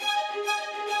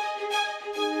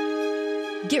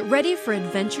Get ready for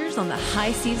adventures on the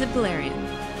high seas of Galarian.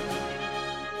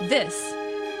 This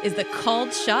is the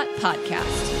Called Shot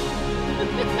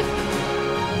Podcast.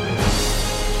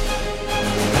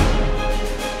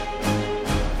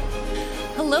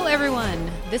 Hello,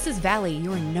 everyone. This is Valley,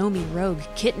 your Nomi rogue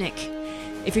Kitnik.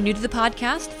 If you're new to the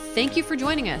podcast, thank you for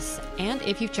joining us. And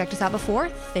if you've checked us out before,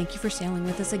 thank you for sailing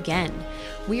with us again.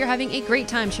 We are having a great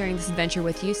time sharing this adventure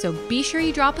with you, so be sure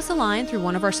you drop us a line through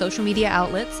one of our social media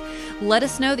outlets. Let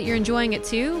us know that you're enjoying it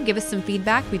too. Give us some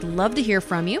feedback. We'd love to hear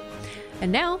from you.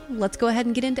 And now, let's go ahead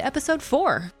and get into episode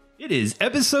 4. It is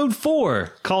episode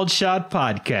 4, Called Shot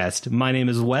Podcast. My name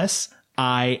is Wes.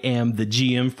 I am the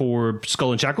GM for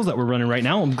Skull and Shackles that we're running right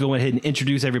now. I'm going ahead and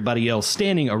introduce everybody else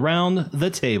standing around the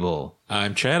table.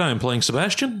 I'm Chad. I'm playing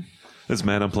Sebastian. This is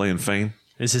Matt. I'm playing Fane.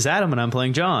 This is Adam, and I'm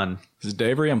playing John. This is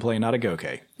Davery. I'm playing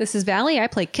Natagoke. This is Valley. I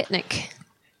play Kitnik.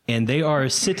 And they are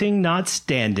sitting, not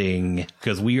standing,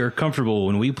 because we are comfortable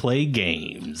when we play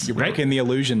games. You're breaking the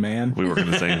illusion, man. We weren't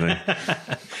going to say anything.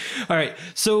 All right.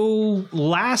 So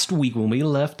last week when we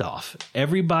left off,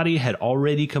 everybody had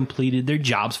already completed their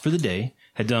jobs for the day,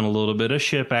 had done a little bit of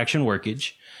ship action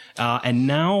workage, and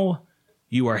now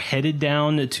you are headed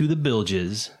down to the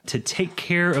bilges to take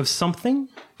care of something.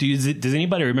 Does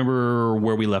anybody remember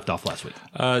where we left off last week?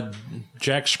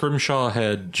 Jack Scrimshaw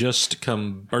had just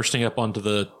come bursting up onto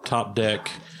the top deck,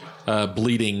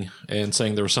 bleeding and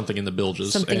saying there was something in the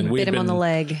bilges. Something and bit him on the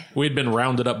leg. We had been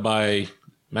rounded up by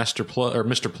Mr.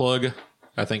 Plug,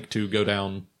 I think, to go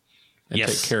down and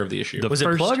take care of the issue. Was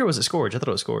it Plug or was it Scourge? I thought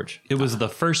it was Scourge. It was the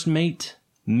first mate,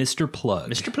 Mr.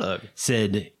 Plug. Mr. Plug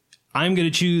said, I'm going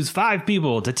to choose 5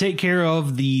 people to take care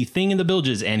of the thing in the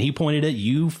bilges, and he pointed at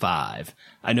you 5.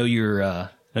 I know you're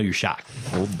shocked.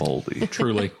 Old Baldy.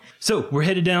 Truly. So we're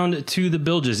headed down to the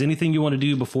bilges. Anything you want to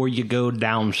do before you go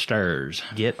downstairs?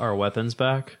 Get our weapons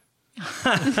back.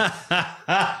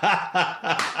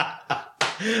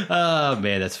 Oh,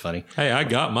 man, that's funny. Hey, I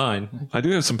got mine. I do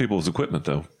have some people's equipment,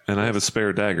 though, and I have a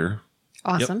spare dagger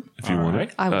Awesome. if you want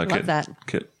it. I would love Kit. that.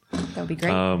 Kit. That would be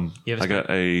great. You have I got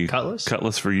a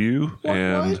cutlass for you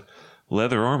and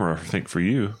leather armor, I think, for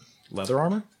you. Leather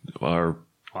armor? Or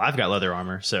Well, I've got leather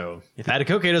armor, so if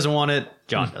Adakoke doesn't want it,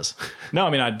 John does. No, I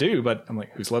mean, I do, but I'm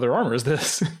like, whose leather armor is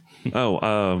this?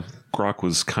 Grok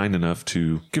was kind enough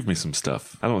to give me some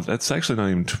stuff. I don't. That's actually not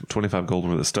even 25 gold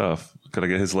worth of stuff. Could I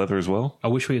get his leather as well? I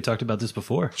wish we had talked about this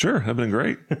before. Sure, that'd been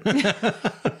great.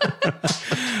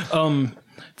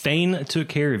 Thane took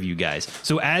care of you guys.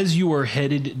 So as you are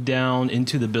headed down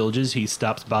into the bilges, he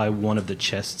stops by one of the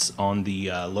chests on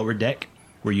the lower deck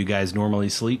where you guys normally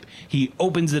sleep. He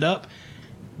opens it up,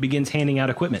 begins handing out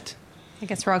equipment. I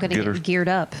guess we're all going to get geared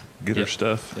up. Get her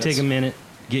stuff. Take a minute,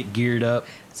 get geared up.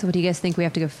 So what do you guys think we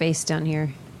have to go face down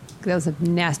here? That was a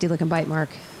nasty looking bite mark.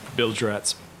 Bilge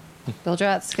rats. Bilge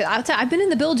rats. I've been in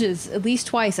the bilges at least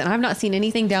twice, and I've not seen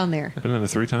anything down there. I've been in it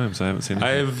 3 times. I haven't seen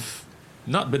anything. I've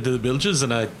not been to the bilges,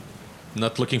 and I'm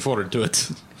not looking forward to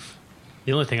it.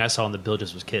 The only thing I saw in the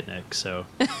bilges was Kitnik, so...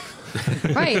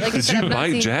 Right. Like I Did said, you I've not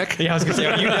bite seen- Jack? Yeah, I was going to say,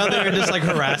 are you down there and just like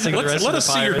harassing the rest Let of us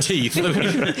the see your pirates?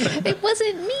 teeth. It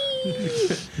wasn't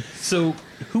me. So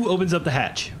who opens up the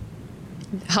hatch?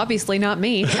 Obviously not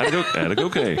me.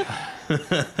 Adagoke,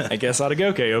 I guess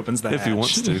Natagoke opens that if he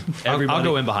wants to. I'll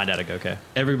go in behind Adakoke.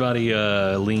 Everybody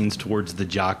leans towards the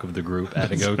jock of the group,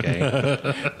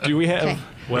 Adagoke. Do we have... Okay.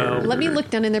 Well, Let me look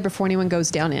down in there before anyone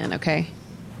goes down in, okay?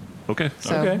 Okay.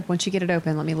 So Okay. once you get it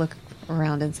open, let me look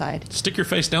around inside. Stick your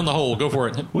face down the hole. Go for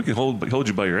it. We can hold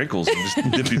you by your ankles and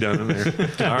just dip you down in there.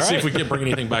 all right. See if we can't bring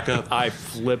anything back up. I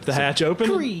flip the hatch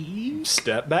open,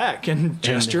 step back, and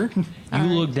gesture. You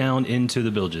look down into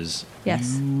the bilges.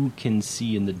 Yes. You can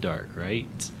see in the dark,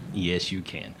 right? Yes, you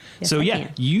can. Yes, So I yeah,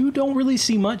 can. you don't really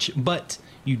see much, but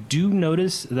you do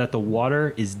notice that the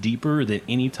water is deeper than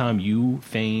any time you,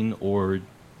 Fane, or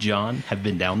John have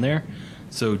been down there.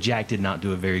 So Jack did not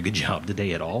do a very good job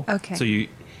today at all. Okay. So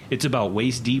it's about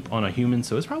waist deep on a human,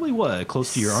 so it's probably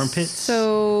close to your armpits.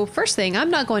 So first thing, I'm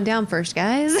not going down first,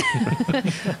 guys.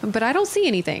 But I don't see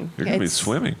anything. You're going to be It's-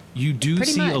 swimming. You do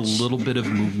Pretty see a much. little bit of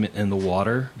movement in the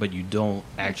water, but you don't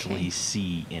actually Okay.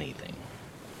 see anything.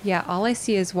 Yeah, all I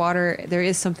see is water. There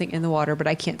is something in the water, but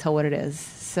I can't tell what it is.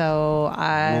 So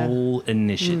I... Roll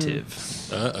initiative.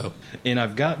 Uh-oh. And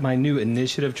I've got my new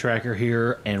initiative tracker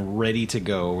here and ready to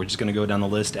go. We're just going to go down the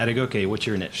list. Adagoke, what's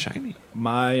your initiative? Shiny.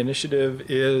 My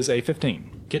initiative is a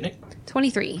 15. Kitnik?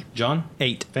 23. John?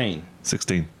 8. Fane?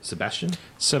 16. Sebastian?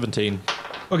 17.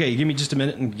 Okay, give me just a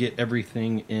minute and get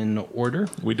everything in order.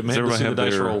 We demand to everybody see the have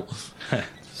dice their- roll.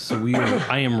 So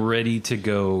I am ready to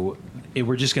go.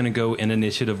 We're just going to go in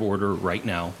initiative order right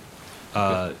now.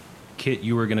 Kit,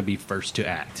 you are going to be first to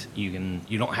act. You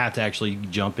don't have to actually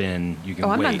jump in. You can. Oh,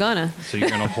 I'm wait. not gonna. So you're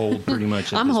going to hold pretty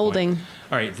much. I'm holding.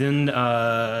 All right, then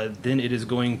it is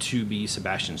going to be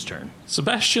Sebastian's turn.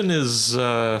 Sebastian is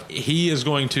he is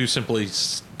going to simply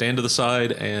stand to the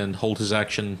side and hold his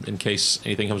action in case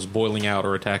anything comes boiling out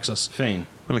or attacks us. Fane,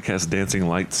 I'm going to cast dancing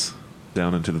lights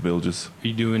down into the bilges. are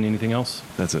you doing anything else?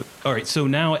 That's it. All right, so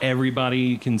now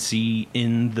everybody can see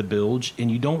in the bilge, and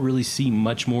you don't really see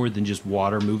much more than just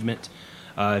water movement.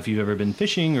 If you've ever been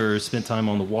fishing or spent time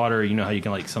on the water, you know how you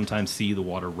can like sometimes see the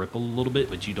water ripple a little bit,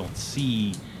 but you don't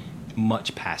see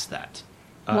much past that.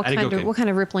 What kind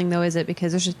of rippling though is it?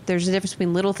 Because there's a difference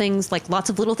between little things, like lots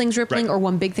of little things rippling, Right. or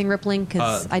one big thing rippling.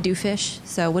 Because I do fish,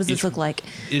 so what does this look like?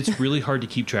 It's really hard to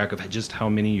keep track of just how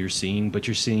many you're seeing, but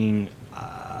you're seeing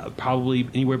probably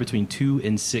anywhere between 2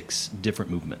 and 6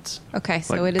 different movements. Okay,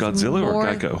 so Like it is Godzilla more, or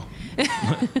Geico?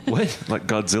 What? Like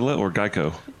Godzilla or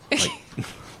Geico?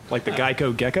 Like the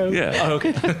Geico gecko? Yeah. Oh,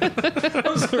 okay.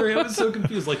 I'm sorry, I was so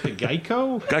confused. Like the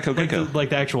Geico? Geico Like gecko.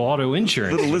 the actual auto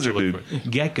insurance. Little is what lizard you're looking for.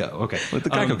 Gecko, okay. Like the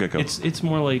Geico gecko. It's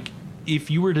more like if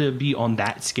you were to be on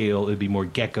that scale, it would be more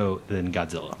Gecko than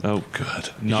Godzilla. Oh, good.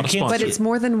 Not a can't- sponsor. but it's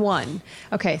more than one.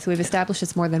 Okay, so we've established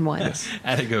it's more than one.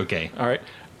 Okay. All right.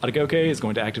 Adagoke is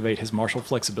going to activate his martial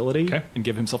flexibility Okay. and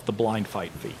give himself the blind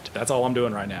fight feat. That's all I'm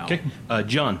doing right now. Okay.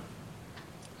 John,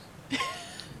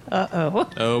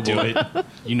 Oh boy,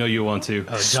 you know you want to.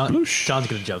 John's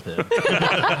gonna jump in.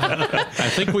 I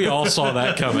think we all saw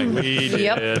that coming.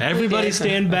 Yep. Everybody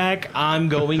stand back. I'm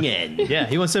going in. Yeah,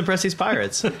 he wants to impress these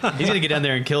pirates. He's gonna get down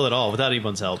there and kill it all without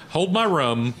anyone's help. Hold my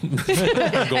rum. I'm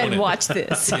going And in. watch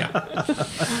this.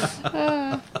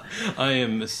 I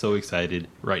am so excited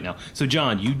right now. So,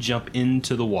 John, you jump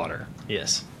into the water.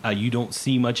 Yes. You don't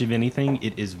see much of anything.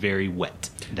 It is very wet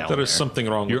down there. There is something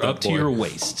wrong You're with up that to boy. your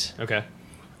waist. Okay.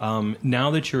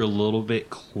 Now that you're a little bit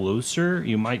closer,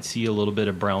 you might see a little bit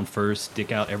of brown fur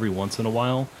stick out every once in a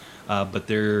while, but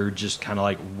they're just kind of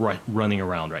like running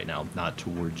around right now, not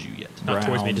towards you yet. Not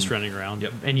towards me, Brown. just running around.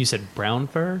 Yep. And you said brown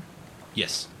fur?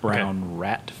 Yes. Brown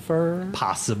rat fur.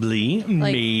 Possibly.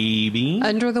 Maybe.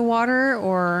 Under the water,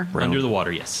 or Under the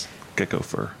water, yes. Gecko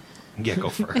fur. Gecko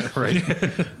fur. Right.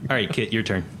 All right, Kit, your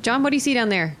turn. John, what do you see down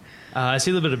there? I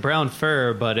see a little bit of brown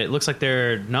fur, but it looks like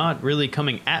they're not really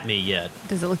coming at me yet.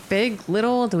 Does it look big,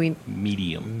 little? Do we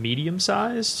Medium. Medium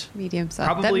sized? medium size?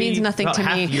 Probably That means nothing about to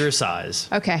half me. your size.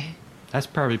 Okay. That's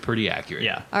probably pretty accurate.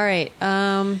 Yeah. All right.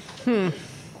 I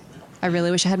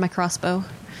really wish I had my crossbow.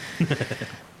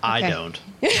 I Okay. don't.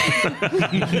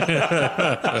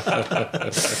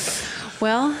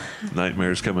 Well,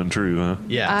 Nightmares coming true, huh?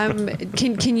 Yeah.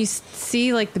 can you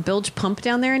see like the bilge pump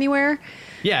down there anywhere?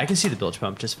 Yeah, I can see the bilge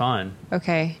pump just fine.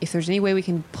 Okay. If there's any way we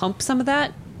can pump some of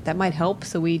that, that might help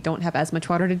so we don't have as much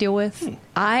water to deal with.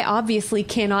 I obviously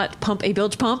cannot pump a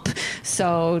bilge pump,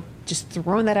 so just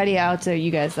throwing that idea out to you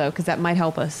guys though, because that might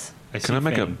help us. Can I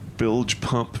make a bilge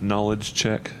pump knowledge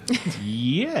check?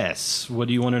 Yes. What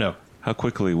do you want to know? How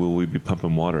quickly will we be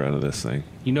pumping water out of this thing?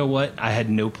 You know what? I had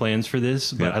no plans for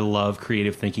this, but Yeah. I love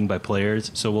creative thinking by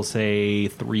players. So we'll say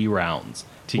 3 rounds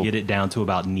to get it down to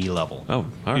about knee level. Oh, all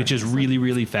right. Which is really,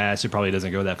 really fast. It probably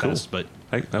doesn't go that fast, but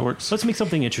Hey, that works. let's make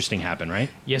something interesting happen, right?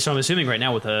 Yeah, so I'm assuming right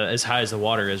now with as high as the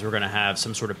water is, we're going to have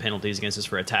some sort of penalties against us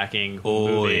for attacking,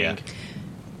 moving. yeah.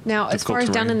 Now, as Difficult far as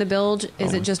down terrain. in the bilge,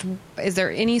 is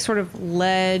there any sort of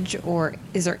ledge or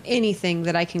is there anything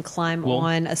that I can climb Well-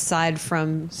 on aside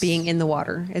from being in the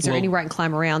water? Is there Well- anywhere I can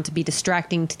climb around to be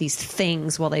distracting to these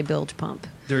things while they bilge pump?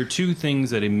 There are 2 things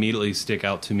that immediately stick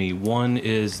out to me. One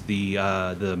is the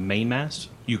mainmast.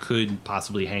 You could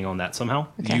possibly hang on that somehow.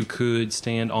 Okay. You could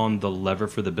stand on the lever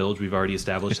for the bilge. We've already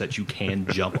established that you can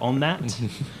jump on that.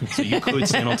 So you could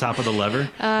stand on top of the lever,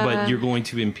 but you're going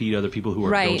to impede other people who are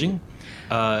Right. bilging.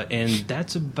 And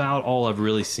that's about all I've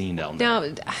really seen down there. Now,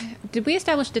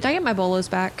 did I get my bolos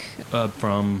back?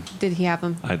 From Did he have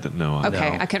them? I don't know.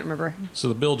 Okay, No. I can't remember. So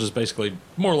the bilge is basically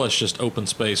more or less just open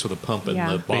space with a pump in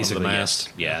Yeah. the bottom basically, of the yes. mast.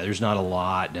 Yeah, there's not a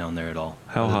lot down there at all.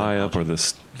 How Other than high up bilging. are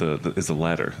is the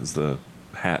ladder? Is the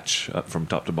hatch up from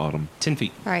top to bottom? 10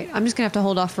 feet. All right, I'm just gonna have to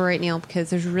hold off for right now because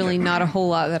there's really not a whole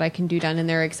lot that I can do down in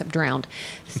there except drown.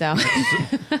 So,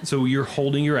 So you're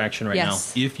holding your action right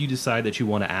Yes. now. If you decide that you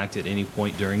want to act at any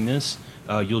point during this,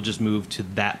 you'll just move to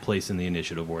that place in the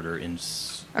initiative order in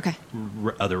okay,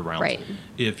 other rounds. Right.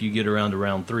 If you get around to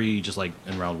round 3, just like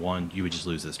in round 1, you would just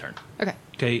lose this turn. okay.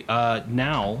 Okay,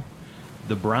 now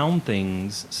The brown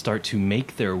things start to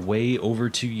make their way over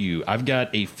to you. I've got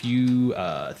a few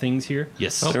things here.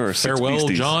 Yes. There are 6 Farewell,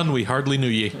 beasties. John. We hardly knew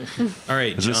ye. All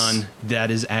right, Is this- John,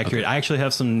 that is accurate. I actually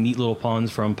have some neat little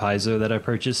pawns from Paizo that I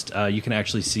purchased. You can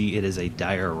actually see it is a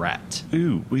dire rat.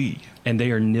 Ooh, wee. And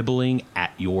they are nibbling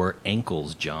at your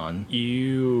ankles, John.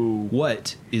 You.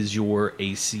 What is your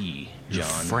AC, John?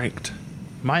 Franked.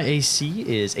 My AC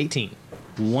is 18.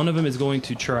 One of them is going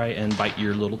to try and bite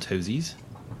your little toesies.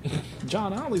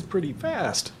 John Ollie's pretty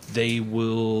fast. They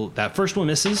will. That first one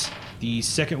misses. The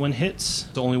second one hits.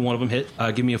 So only one of them hit.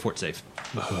 Give me a fort save.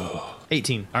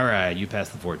 18. All right, you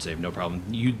passed the fort save. No problem.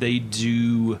 They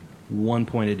do 1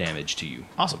 point of damage to you.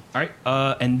 Awesome. All right.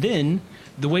 And then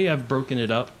the way I've broken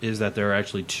it up is that there are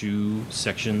actually 2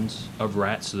 sections of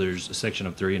rats. So there's a section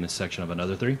of 3 and a section of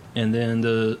another 3. And then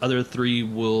the other 3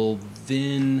 will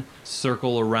then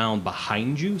circle around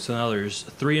behind you. So now there's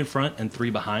 3 in front and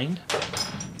 3 behind.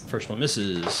 First one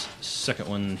misses. Second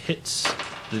one hits.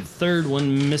 The third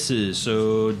one misses.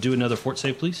 So do another fort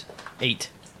save, please. 8.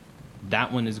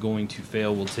 That one is going to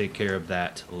fail. We'll take care of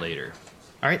that later.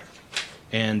 All right.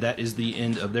 And that is the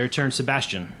end of their turn.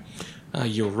 Sebastian.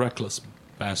 You reckless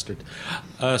bastard.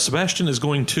 Sebastian is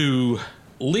going to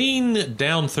lean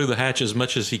down through the hatch as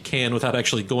much as he can without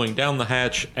actually going down the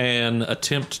hatch and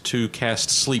attempt to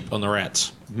cast sleep on the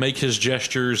rats. Make his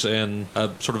gestures and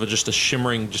sort of just a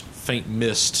shimmering, just faint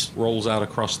mist rolls out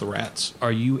across the rats.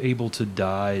 Are you able to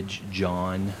dodge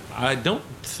John? I don't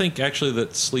think actually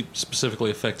that sleep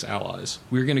specifically affects allies.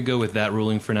 We're going to go with that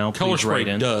ruling for now. Color Please write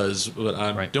spray in. does, but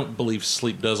I Right. don't believe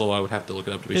sleep does, although I would have to look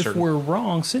it up to be If certain. we're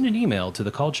wrong, send an email to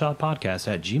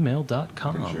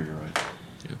thecalledshotpodcast@gmail.com. Sure, you're right.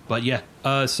 But yeah,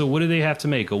 so what do they have to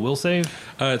make? A will save?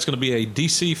 It's going to be a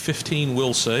DC 15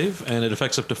 will save, and it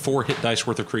affects up to 4 hit dice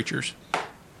worth of creatures.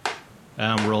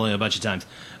 I'm rolling a bunch of times.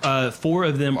 4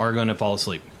 of them are going to fall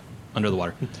asleep under the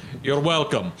water. You're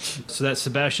welcome. So that's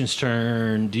Sebastian's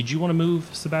turn. Did you want to move,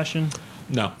 Sebastian?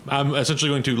 No, I'm essentially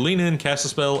going to lean in, cast a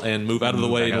spell, and move out of the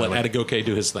way back and out let of the way. Atagoke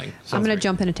do his thing. I'm going to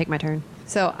jump in and take my turn.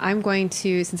 So I'm going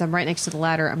to, since I'm right next to the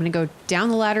ladder, I'm going to go down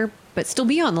the ladder, but still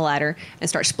be on the ladder, and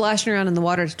start splashing around in the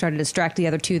water to try to distract the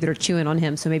other 2 that are chewing on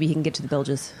him so maybe he can get to the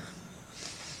bilges.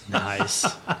 Nice.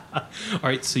 All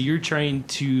right, so you're trying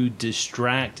to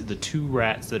distract the 2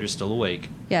 rats that are still awake.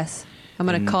 Yes. I'm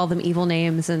going to call them evil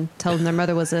names and tell them their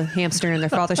mother was a hamster and their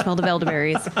father smelled of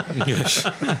elderberries.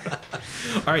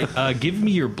 All right, give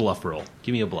me your bluff roll.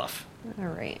 Give me a bluff. All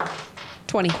right.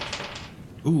 20.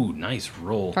 Ooh, nice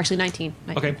roll. Or actually 19.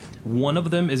 Okay, one of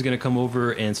them is going to come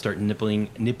over and start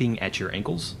nipping at your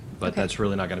ankles, but Okay. that's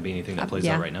really not going to be anything that plays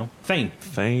yeah. out right now. Fane,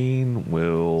 Fane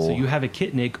will. so you have a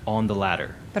Kitnik on the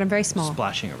ladder. But I'm very small.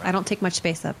 Splashing around. I don't take much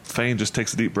space up. Fane just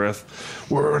takes a deep breath.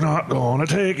 We're not going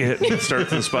to take it. And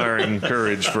starts inspiring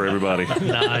courage for everybody.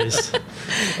 Nice.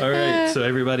 All right, so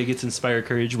everybody gets Inspire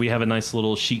Courage. We have a nice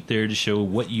little sheet there to show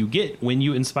what you get when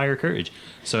you Inspire Courage.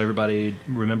 So everybody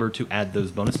remember to add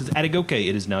those bonuses. Atagoke,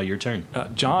 it is now your turn.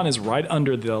 John is right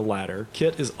under the ladder.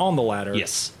 Kit is on the ladder.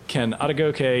 Yes. Can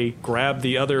Atagoke grab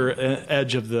the other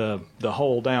edge of the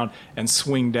hole down and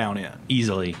swing down in?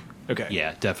 Easily. Okay.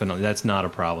 Yeah, definitely. That's not a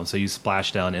problem. So you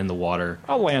splash down in the water.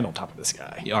 I'll land on top of this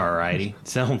guy. All righty.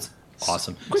 Sounds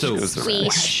awesome. So, goes the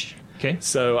Swish. okay.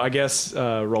 So I guess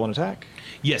roll an attack.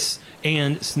 Yes,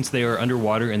 and since they are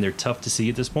underwater and they're tough to see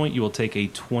at this point, you will take a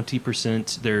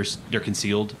 20%. They're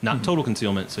concealed, not total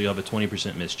concealment, so you'll have a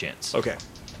 20% miss chance. Okay.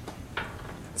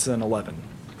 It's an 11.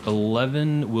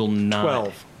 11 will not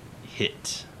 12.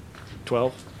 hit.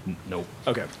 12? Nope.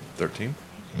 Okay. 13.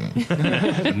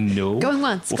 No. Going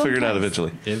once. We'll going figure it out twice.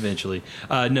 eventually. Eventually.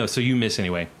 No, so you miss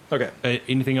anyway. Okay.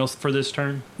 Anything else for this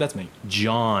turn? That's me.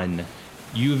 John,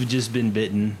 you've just been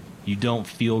bitten. You don't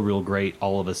feel real great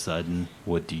all of a sudden.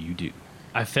 What do you do?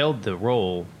 I failed the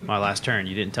roll my last turn.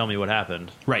 You didn't tell me what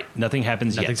happened. Right. Nothing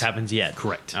happens Nothing's yet. happened yet.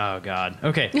 Correct. Oh, God.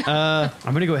 Okay. I'm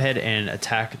going to go ahead and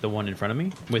attack the one in front of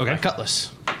me with Okay. my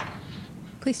cutlass.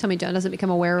 Please tell me John doesn't become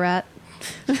a were-rat.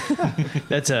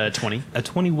 That's a 20. A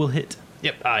 20 will hit.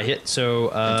 Yep, I hit. So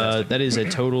that is a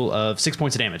total of 6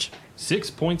 points of damage.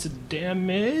 6 points of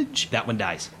damage. That one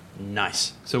dies.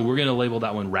 Nice. So we're going to label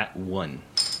that one Rat 1.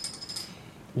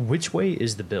 Which way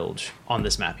is the bilge on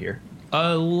this map here?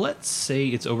 Let's say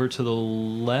it's over to the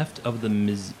left of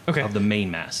the Okay. of the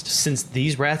main mast. Since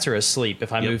these rats are asleep,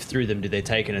 if I Yep. move through them, do they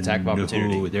take an attack of No,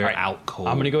 opportunity? they're All out cold.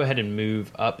 I'm going to go ahead and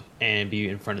move up and be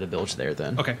in front of the bilge there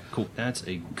then. Okay, cool. That's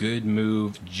a good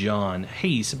move, John.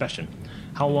 Hey, Sebastian,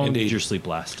 how long Indeed. did your sleep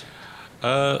last?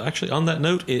 Actually, on that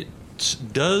note, it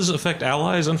does affect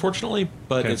allies, unfortunately,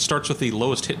 but Okay. it starts with the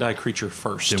lowest hit die creature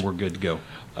first. Then we're good to go.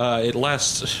 It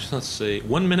lasts, let's see,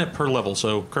 1 minute per level,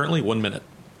 so currently 1 minute.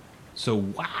 So,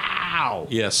 wow.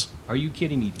 Yes, Are you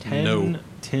kidding me? 10, No.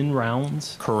 10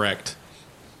 rounds? correct.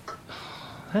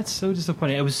 That's so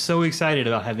disappointing. I was so excited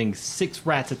about having 6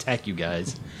 rats attack you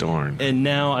guys. Darn. And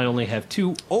now I only have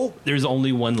 2. Oh, there's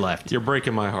only 1 left. You're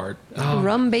breaking my heart.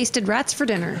 Rum-basted rats for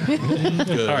dinner.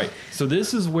 Good. All right. So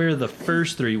this is where the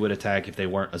first 3 would attack if they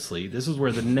weren't asleep. This is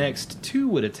where the next 2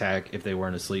 would attack if they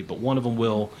weren't asleep. But one of them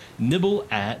will nibble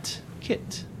at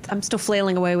Kit. I'm still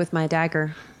flailing away with my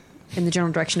dagger in the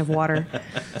general direction of water.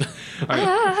 All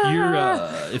right.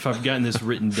 You're, if I've gotten this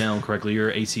written down correctly,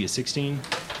 your AC is 16.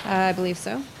 I believe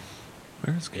so.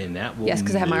 And that will Yes,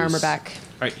 because I have my armor miss. back.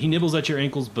 All right. He nibbles at your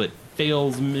ankles, but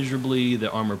fails miserably. The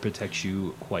armor protects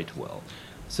you quite well.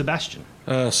 Sebastian.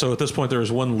 So at this point, there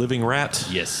is 1 living rat.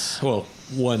 Yes. Well,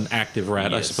 1 active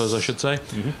rat, I Yes. suppose I should say.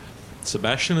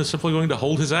 Sebastian is simply going to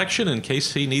hold his action in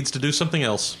case he needs to do something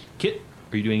else. Kit,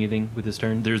 are you doing anything with this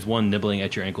turn? There's 1 nibbling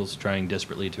at your ankles, trying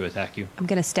desperately to attack you. I'm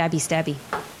going to stabby.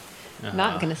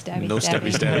 Not going to stabby. No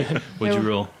stabby stabby. What'd you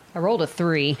roll? I rolled a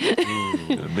 3.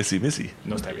 Missy.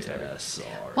 No stabby. Yes.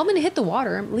 Well, I'm going to hit the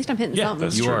water. At least I'm hitting Yeah,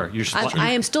 something. you true. are. You're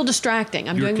I am still distracting.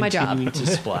 I'm doing my job. continuing to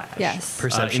splash. Yes.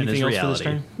 Perception Anything is else for this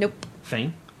reality. turn? Nope.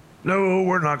 Fane? No,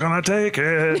 we're not gonna take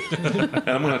it. And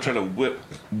I'm gonna try to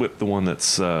whip the one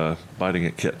that's biting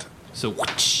at Kit. So,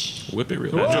 whoosh. Whip it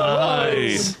real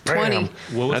Nice. 20.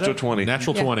 What was Natural that? 20.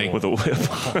 Natural Yeah. 20. With a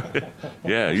whip.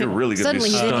 Yeah, you're really good. Suddenly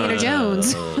he's Indiana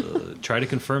Jones. Try to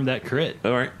confirm that crit.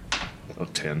 All right. Oh,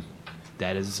 10.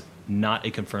 That is not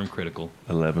a confirmed critical.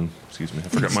 11. Excuse me. I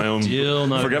forgot my own. Still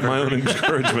not forgot my own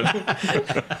encouragement.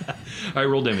 All right,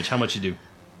 roll damage. How much you do?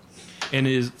 And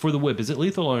is for the whip, is it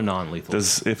lethal or non-lethal?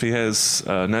 If he has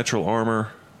natural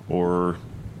armor or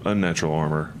unnatural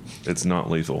armor, it's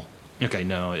not lethal. Okay,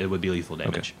 no, it would be lethal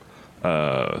damage.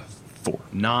 4.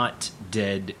 Not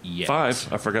dead yet. 5.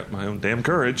 I forgot my own damn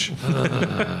courage. Our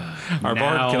Now-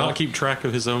 bard cannot keep track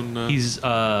of his own. He's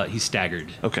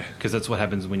staggered. Okay. Because that's what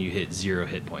happens when you hit 0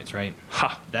 hit points, right?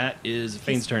 Ha. That is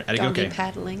Fane's turn. Doggy Okay.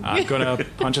 paddling. I'm going to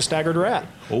punch a staggered rat.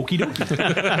 Okie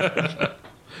dokie.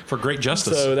 for great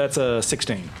justice. So that's a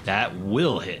 16. That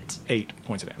will hit. 8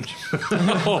 points of damage.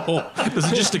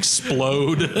 Does it just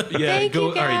explode? Yeah, Thank you,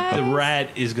 all right, the guys. rat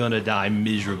is going to die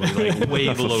miserably, like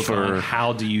way below fur. con.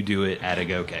 How do you do it at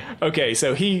Agoke? Okay,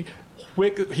 so he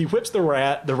whips the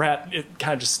rat. The rat, it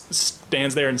kind of just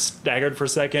stands there and staggered for a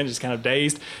second, just kind of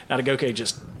dazed. Natagoke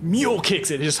just mule kicks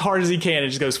it as hard as he can. It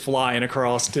just goes flying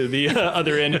across to the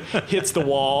other end, hits the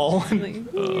wall.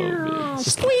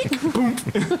 Squeak.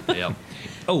 Yep.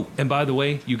 Oh, and by the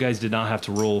way, you guys did not have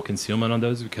to roll concealment on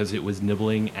those because it was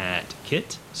nibbling at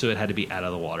Kit, so it had to be out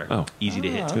of the water. Oh. Easy to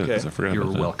hit. Good, 'cause Okay. I forgot You're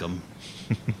about that. welcome.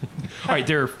 All right,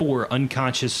 there are 4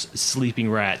 unconscious sleeping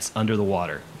rats under the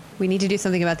water. We need to do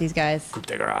something about these guys. Coup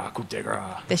de grace, coup de grace.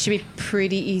 This should be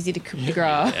pretty easy to coup de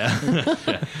grace.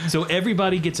 So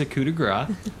everybody gets a coup de grace.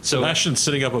 So Sebastian's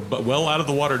sitting up well out of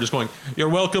the water, just going, "You're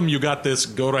welcome. You got this.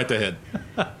 Go right ahead."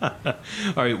 all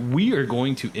right, we are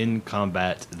going to end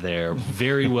combat there.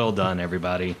 Very well done,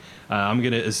 everybody. I'm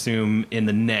going to assume in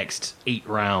the next 8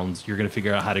 rounds, you're going to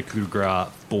figure out how to coup de grace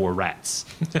 4 rats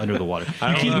under the water. You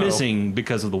don't keep know. missing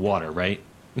because of the water, right?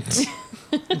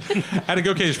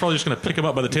 Atagoke is probably just going to pick him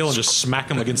up by the tail and just smack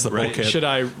him against the bulkhead. Should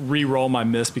I re-roll my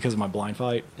miss because of my blind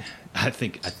fight? I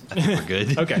think we're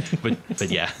good. Okay. but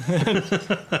yeah.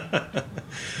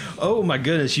 Oh my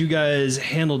goodness, you guys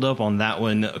handled up on that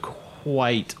one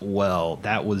quite well.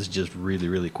 That was just really,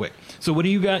 really quick. So what do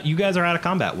you got? You guys are out of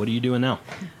combat. What are you doing now?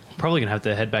 Probably gonna have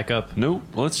to head back up. Nope.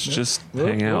 Let's just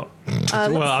hang out.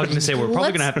 Well, I was gonna say we're probably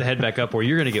let's- gonna have to head back up, or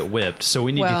you're gonna get whipped. So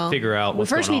we need to figure out we what's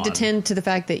first going need to on. tend to the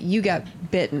fact that you got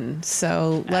bitten.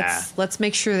 So let's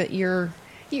make sure that you're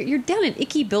down in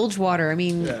icky bilge water. I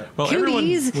mean, Well, everyone,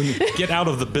 cooties. when you get out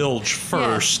of the bilge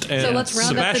first, Yeah. and So let's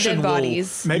round up the Sebastian dead will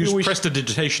bodies. Maybe use we should-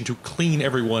 prestidigitation to clean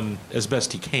everyone as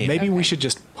best he can. Maybe we should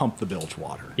just pump the bilge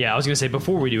water. Yeah, I was gonna say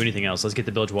before we do anything else, let's get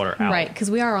the bilge water out. Right,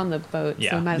 because we are on the boat,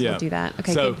 Yeah. so we might as Yeah. well do that.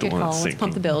 Okay, So- good The one call. that's Let's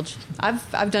pump the sinking. bilge.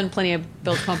 I've done plenty of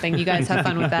bilge pumping. You guys have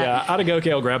fun with that. Yeah, Atagoke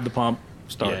will grab the pump.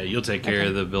 Start. Yeah, you'll take care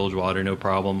of the bilge water, no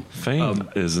problem. Fame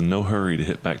is in no hurry to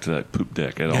hit back to that poop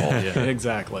deck at all.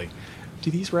 Exactly. Do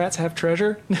these rats have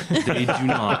treasure? They do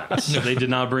not. They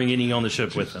did not bring any on the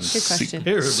ship with them. Good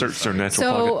question. Search their natural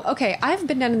So, pocket. okay, I've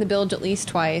been down in the bilge at least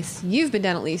twice. You've been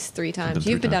down at least 3 times.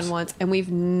 three You've been times. down once, and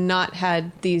we've not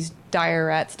had these dire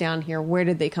rats down here. Where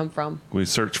did they come from? We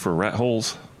search for rat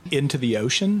holes. Into the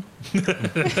ocean?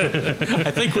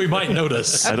 I think we might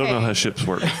notice, I don't know Okay. how ships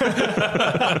work.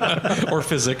 or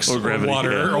physics, Or or, gravity,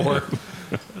 water, yeah. or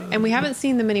And we haven't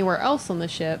seen them anywhere else on the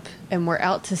ship, and we're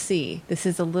out to sea. This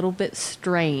is a little bit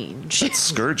strange.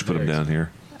 Scourge put them down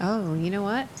here. Oh, you know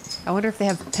what? I wonder if they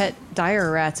have pet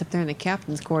dire rats up there in the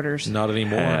captain's quarters. Not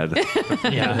anymore. Had.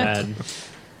 Yeah, bad.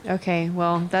 Okay,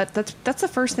 well, that's the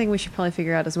first thing we should probably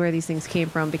figure out is where these things came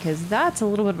from, because that's a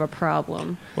little bit of a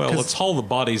problem. Well, let's haul the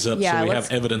bodies up Yeah, so we let's-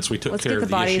 have evidence we took Let's care get the of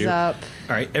the bodies issue. up.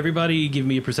 All right, everybody give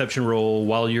me a perception roll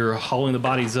while you're hauling the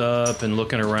bodies up and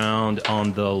looking around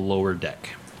on the lower deck.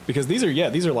 Because these are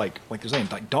like you're saying,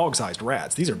 like dog-sized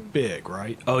rats. These are big,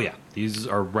 right? Oh, yeah. These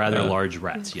are rather large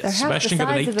rats, They're yes. half Sebastian the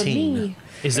got an size of a 18. bee.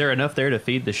 Is there enough there to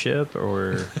feed the ship,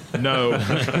 or No.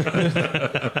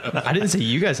 I didn't say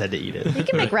you guys had to eat it. You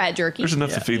can make rat jerky. There's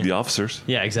enough to feed the officers.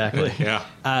 Yeah, exactly.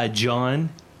 Yeah. John,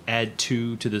 add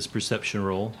 2 to this perception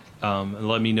roll. And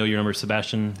let me know your number,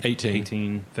 Sebastian. 18.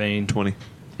 18. Fane. 20.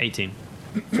 18.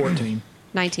 14.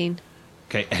 19.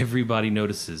 Okay, everybody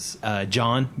notices.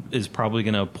 John is probably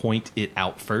going to point it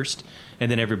out first, and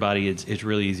then everybody, it's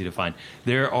really easy to find.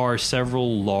 There are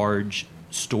several large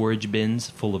storage bins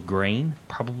full of grain,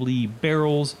 probably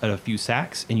barrels and a few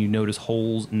sacks, and you notice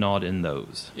holes gnawed in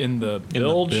those. In the the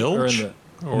bilge? Or bilge? in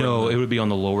the, No, it would be on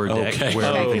the lower deck Okay. where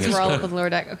Okay, everything because is. we're all up on the lower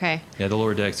deck. Okay. Yeah, the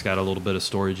lower deck's got a little bit of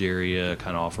storage area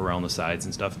kind of off around the sides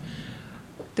and stuff.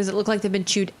 Does it look like they've been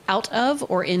chewed out of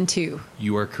or into?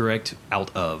 You are correct.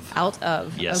 Out of. Out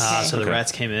of. Yes. Okay. So the Okay.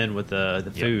 rats came in with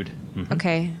the food.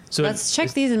 Okay. So let's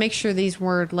check these and make sure these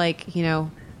were like,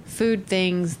 food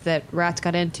things that rats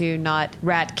got into, not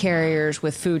rat carriers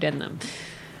with food in them.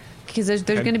 Because there's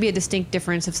going to be a distinct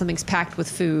difference if something's packed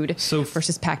with food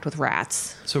versus packed with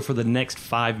rats. So for the next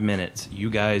 5 minutes, you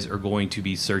guys are going to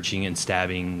be searching and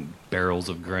stabbing barrels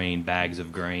of grain, bags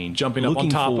of grain, jumping up on looking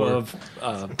top for-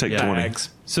 of Take 20.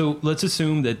 bags. So let's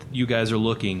assume that you guys are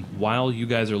looking. While you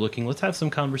guys are looking, let's have some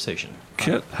conversation.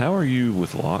 Kit, how are you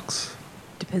with locks?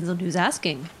 Depends on who's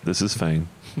asking. This is Fane.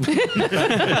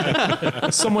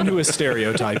 Someone who is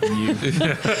stereotyping you.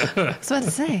 That's what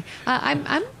to say. I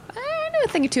know a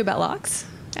thing or two about locks.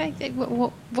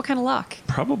 What kind of lock?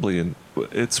 Probably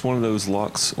it's one of those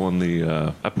locks on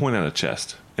the. I point out a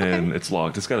chest and Okay. it's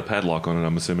locked. It's got a padlock on it.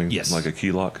 I'm assuming. Yes. Like a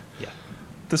key lock. Yeah.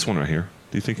 This one right here.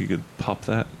 Do you think you could pop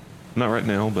that? Not right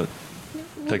now, but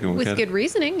take a look With at good it.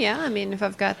 reasoning, yeah. I mean, if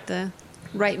I've got the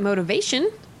right motivation,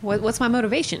 what's my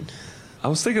motivation? I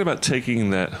was thinking about taking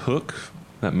that hook,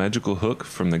 that magical hook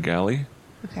from the galley.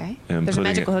 Okay. And There's a putting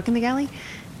magical it- hook in the galley?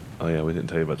 Oh yeah, we didn't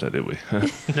tell you about that, did we?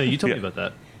 No, you told Yeah. me about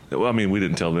that. Well, I mean, we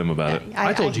didn't tell them about it.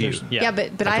 I told you. Yeah,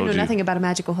 but I told know you. nothing about a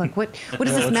magical hook. What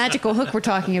is this magical hook we're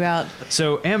talking about?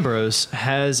 So Ambrose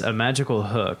has a magical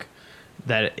hook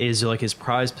that is like his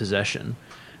prized possession.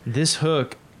 This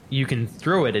hook, you can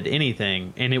throw it at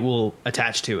anything and it will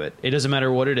attach to it. It doesn't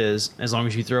matter what it is, as long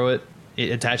as you throw it,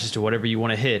 it attaches to whatever you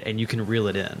want to hit and you can reel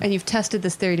it in. And you've tested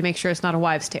this theory to make sure it's not a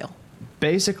wives' tale.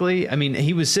 Basically, I mean,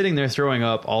 he was sitting there throwing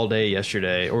up all day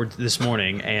yesterday or this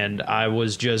morning, and I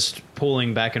was just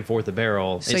pulling back and forth the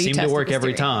barrel. So it you seemed to tested work this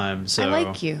every theory. time. So I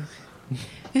like you.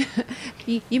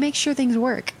 You make sure things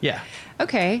work. Yeah.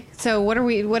 Okay, so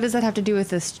what does that have to do with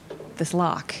this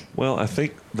lock? Well, I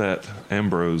think that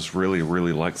Ambrose really,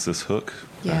 really likes this hook.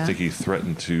 Yeah. I think he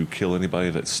threatened to kill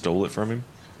anybody that stole it from him.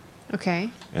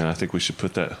 Okay. And I think we should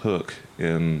put that hook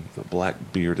in the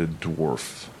black-bearded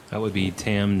dwarf. That would be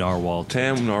Tam Narwhal.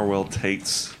 Tam Narwhal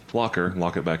Tate's locker and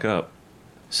lock it back up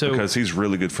So because he's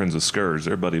really good friends with Scourge.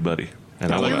 They're buddy-buddy.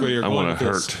 And I like where you're I going want with to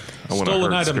this. hurt. I want to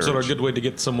Stolen hurt items are a Scourge. good way to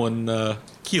get someone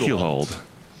keel. Keelhauled.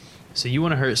 So you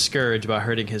want to hurt Scourge by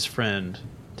hurting his friend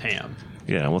Tam.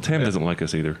 Yeah, well, Tam doesn't like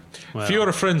us either. Well,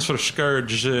 Fewer friends for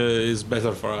Scourge is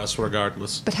better for us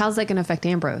regardless. But how's that going to affect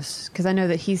Ambrose? Because I know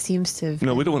that he seems to.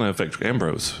 No, we don't want to affect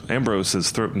Ambrose. Ambrose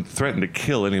has threatened to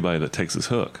kill anybody that takes his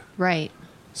hook. Right.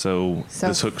 So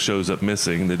this hook shows up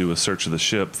missing. They do a search of the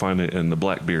ship, find it in the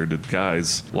black-bearded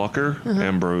guy's locker.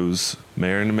 Ambrose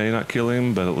may or may not kill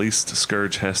him, but at least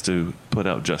Scourge has to put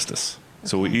out justice.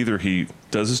 So either he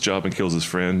does his job and kills his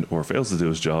friend, or fails to do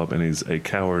his job and he's a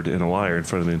coward and a liar in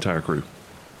front of the entire crew.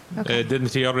 Okay.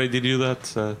 Didn't he already do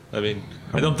that? I mean,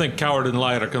 I don't think coward and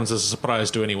liar comes as a surprise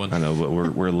to anyone. I know, but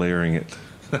we're layering it.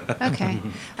 Okay.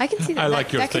 I can see that. I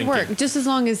like your that could thinking. work, just as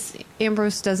long as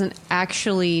Ambrose doesn't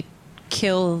actually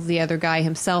kill the other guy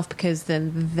himself, because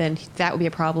then that would be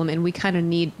a problem, and we kind of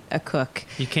need a cook.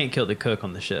 you can't kill the cook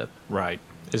on the ship. Right.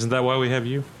 Isn't that why we have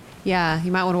you? Yeah,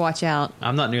 you might want to watch out.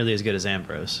 I'm not nearly as good as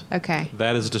Ambrose. Okay.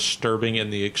 That is disturbing in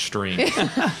the extreme.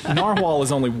 Narwhal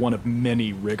is only one of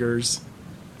many riggers,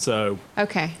 so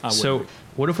Okay. I So would.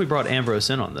 what if we brought Ambrose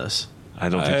in on this? I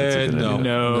don't think it's a good no. idea.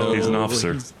 No, He's an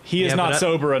officer. He is Yeah, not but I-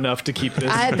 sober enough to keep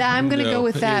this. I'm going to No, go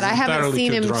with that. he's I haven't entirely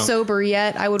seen too him drunk. sober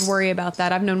yet. I would worry about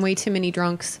that. I've known way too many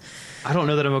drunks. I don't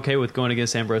know that I'm okay with going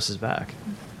against Ambrose's back.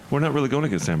 We're not really going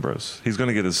against Ambrose. He's going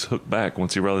to get his hook back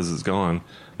once he realizes it's gone.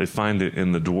 They find it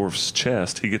in the dwarf's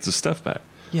chest. He gets his stuff back.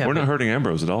 Yeah, we're but- not hurting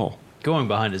Ambrose at all. Going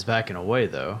behind his back in a way,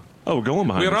 though. Oh, we're going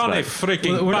behind We're his on a back.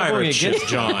 freaking We're not going pirate ship, against-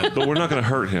 John. But we're not going to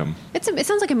hurt him. It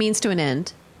sounds like a means to an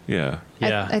end. Yeah.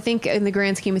 Yeah. I think in the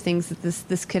grand scheme of things that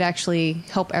this could actually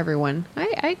help everyone.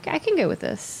 I can go with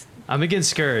this. I'm against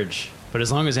Scourge, but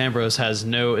as long as Ambrose has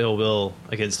no ill will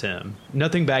against him,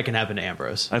 nothing bad can happen to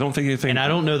Ambrose. I don't think anything. And I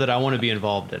don't know that I want to be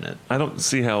involved in it. I don't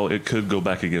see how it could go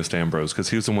back against Ambrose because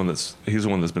he's the one that's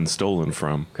been stolen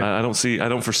from. Okay. I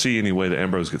don't foresee any way that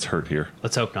Ambrose gets hurt here.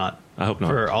 Let's hope not. I hope not.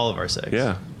 For all of our sakes.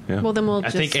 Yeah. Well, then we'll I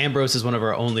just. think Ambrose is one of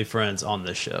our only friends on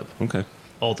this ship, Okay.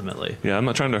 ultimately. Yeah, I'm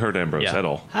not trying to hurt Ambrose Yeah. at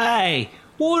all. Hey,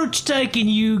 what's taking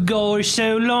you guys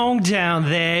so long down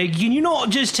there? Can you not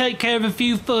just take care of a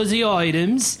few fuzzy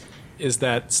items? Is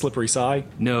that Slippery Sigh?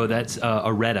 No, that's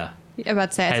Aretta. I'm about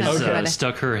to say it Has sounds good.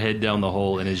 stuck her head down the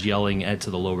hole and is yelling to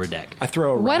the lower deck. I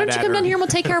throw a rat Why don't you at come her. down here and we'll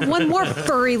take care of one more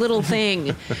furry little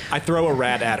thing? I throw a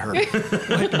rat at her.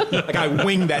 like I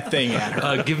wing that thing at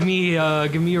her. Give me a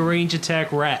range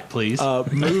attack rat, please.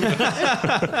 Move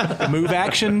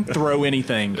action, throw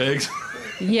anything.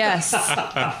 Yes.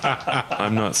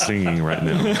 I'm not singing right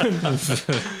now.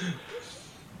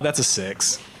 That's a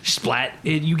 6. Splat.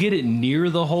 You get it near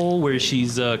the hole where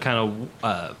she's kind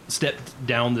of stepped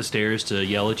down the stairs to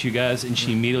yell at you guys, and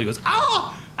she immediately goes,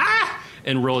 "Ah! Ah!"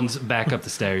 and runs back up the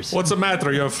stairs. What's the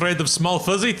matter? You're afraid of small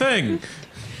fuzzy thing?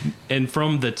 And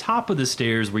from the top of the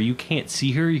stairs where you can't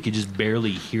see her, you can just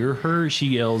barely hear her, she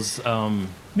yells,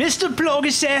 Mr.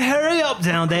 Plugger said, hurry up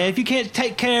down there. If you can't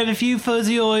take care of a few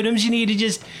fuzzy items, you need to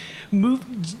just move.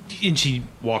 And she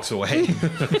walks away.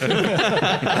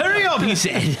 Hurry up, he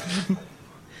said.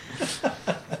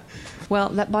 Well,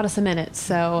 that bought us a minute,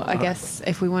 so I guess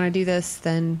if we want to do this,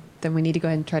 then we need to go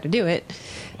ahead and try to do it.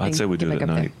 I'd and say we get do it back at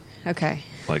up night. there. Okay.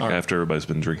 Like after everybody's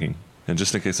been drinking. And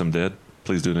just in case I'm dead,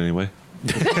 please do it anyway.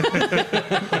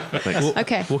 Thanks.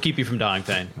 Okay. We'll keep you from dying,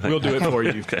 Thane. We'll do it for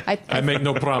you. Okay. I make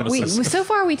no promises. So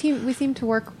far we seem to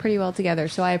work pretty well together.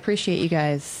 So I appreciate you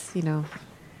guys. You know,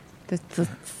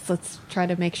 let's try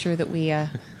to make sure that we.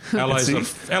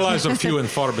 Allies are few and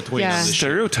far between. Yeah. on this ship.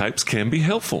 Stereotypes can be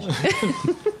helpful.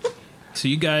 So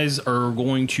you guys are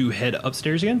going to head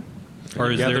upstairs again?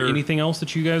 Or is there Gather- anything else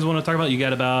that you guys want to talk about? You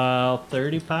got about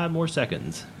 35 more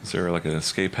seconds. Is there like an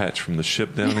escape hatch from the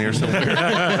ship down here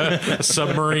somewhere? A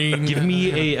submarine. Give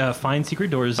me a find secret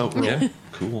doors roll. Yeah.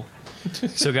 Cool.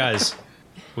 So, guys,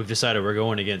 we've decided we're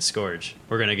going against Scourge.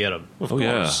 We're going to get him. Of Oh,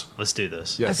 yeah. course. Let's do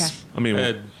this. Yes. Okay. I mean,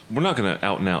 Uh, we're not going to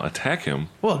out and out attack him.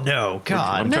 Well, no,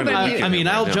 God. I'm trying to but weaken I mean, him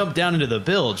right I'll now. jump down into the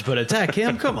bilge, but attack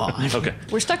him? Come on. Okay.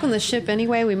 We're stuck on the ship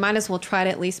anyway. We might as well try to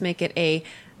at least make it a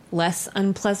less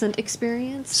unpleasant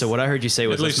experience. So what I heard you say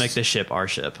was, At let's least- make this ship our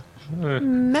ship. That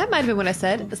might have been what I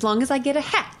said. As long as I get a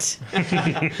hat.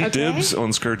 Okay? Dibs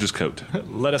on Scourge's coat.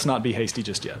 Let us not be hasty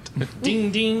just yet. Ding,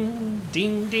 ding,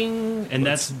 ding, ding. And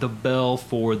that's the bell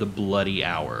for the bloody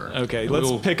hour. Okay, We'll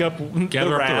let's pick up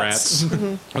gather the up the rats.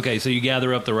 rats. Okay, so you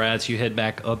gather up the rats, you head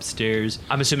back upstairs.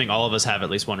 I'm assuming all of us have at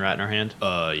least one rat in our hand.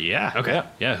 Yeah. Okay.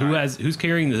 Yeah, who's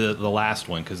carrying the last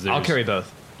one? Because I'll carry both.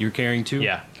 You're carrying two?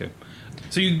 Yeah. Okay.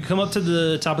 So you come up to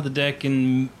the top of the deck,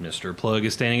 and Mr. Plug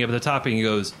is standing up at the top, and he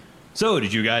goes, "So,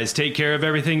 did you guys take care of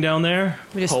everything down there?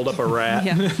 We just Hold up a rat.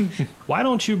 Yeah. Why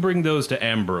don't you bring those to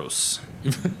Ambrose?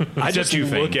 I just you,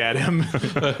 look Fane. at him.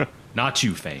 Not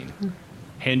you, Fane.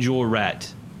 Hand your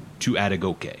rat to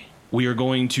Adagoke. We are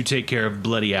going to take care of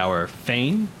Bloody Hour.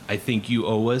 Fane, I think you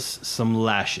owe us some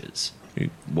lashes."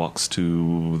 He walks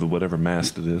to the whatever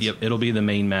mast it is. Yep, it'll be the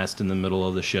main mast in the middle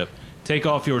of the ship. Take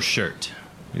off your shirt.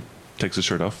 He takes his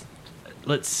shirt off.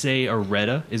 Let's say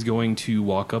Aretta is going to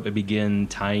walk up and begin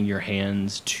tying your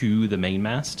hands to the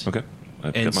mainmast. Okay. I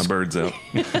And cut my birds out.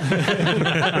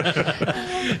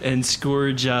 And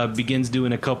Scourge begins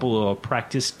doing a couple of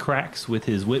practice cracks with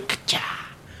his whip.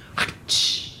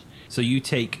 So you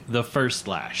take the first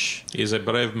lash. He's a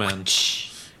brave man.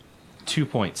 2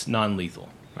 points, non-lethal.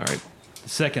 All right. The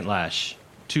second lash,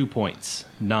 2 points,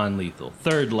 non-lethal.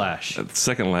 Third lash. At the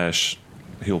second lash,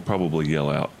 he'll probably yell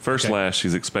out. First Okay. lash,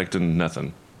 he's expecting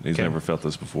nothing. He's Okay. never felt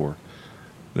this before.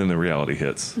 Then the reality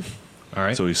hits. All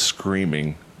right. So he's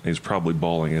screaming. He's probably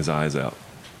bawling his eyes out.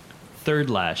 Third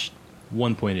lash,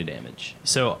 1 point of damage.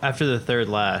 So after the third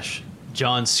lash,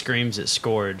 John screams at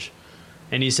Scourge,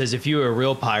 and he says, if you were a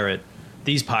real pirate,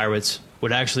 these pirates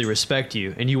would actually respect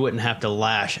you, and you wouldn't have to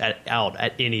lash out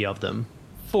at any of them.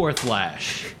 Fourth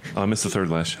lash, Oh, I missed the third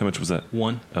lash. How much was that?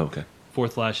 1. Oh, okay.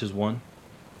 Fourth lash is 1.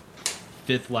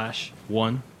 Fifth lash,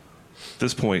 1. At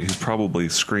this point, he's probably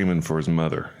screaming for his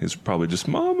mother. He's probably just,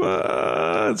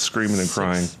 Mama, screaming and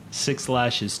crying. 6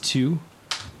 lash is 2.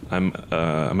 I'm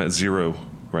at 0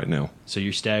 right now. So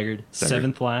you're staggered.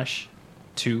 7th lash,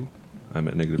 2. I'm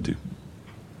at -2.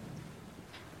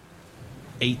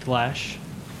 8th lash,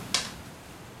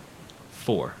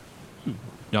 4.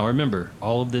 Now remember,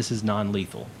 all of this is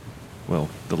non-lethal. Well,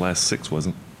 the last 6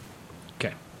 wasn't.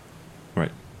 Okay.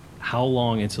 Right. How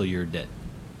long until you're dead?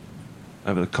 I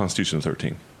have a Constitution of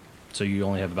 13. So you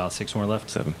only have about 6 more left?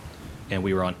 7. And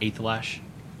we were on 8th lash.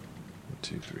 1,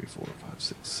 2, 3, 4, 5,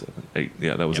 6, 7, 8.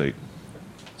 Yeah, that was Yep. 8.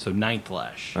 So 9th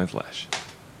lash, 9th lash.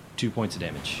 2 points of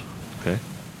damage. Okay.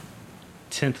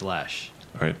 10th lash.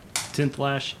 All right. 10th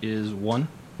lash is 1.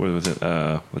 What was it?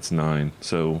 What's 9?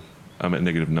 So I'm at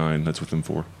 -9. That's within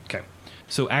 4. Okay.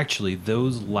 So actually,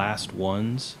 those last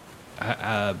ones,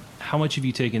 how much have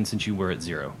you taken since you were at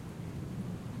 0?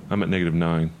 I'm at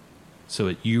 -9.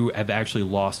 So you have actually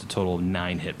lost a total of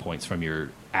 9 hit points from your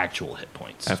actual hit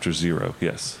points. After 0,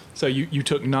 yes. So you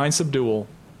took 9 subdual,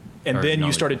 and Or then you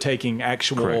non-lethal. started taking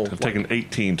actual. Correct. I've like- taken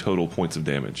 18 total points of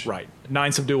damage. right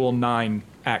 9 subdual, 9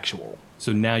 actual.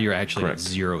 So now you're actually Correct. at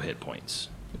 0 hit points.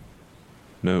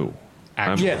 No.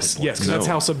 Actual Yes, hit yes, points. 'cause that's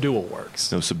No. how subdual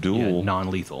works. No, Yeah, subdual.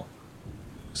 non-lethal.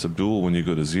 Subdual, when you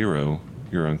go to 0,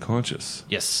 you're unconscious.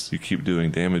 Yes. You keep doing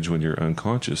damage when you're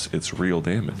unconscious. It's real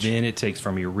damage. Then it takes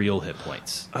from your real hit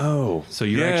points. Oh. So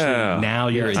you're yeah. actually now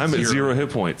you're at I'm 0. at 0 hit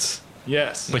points.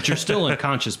 Yes, But you're still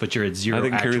unconscious, but you're at 0. I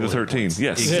didn't carry the actual hit 13. points.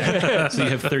 Yes. Exactly. So you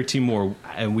have 13 more,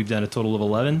 and we've done a total of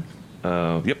 11.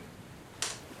 Yep.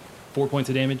 4 points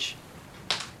of damage.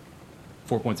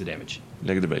 4 points of damage.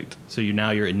 -8. So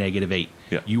you're at -8.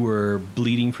 Yeah. You were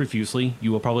bleeding profusely.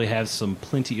 You will probably have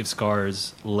plenty of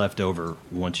scars left over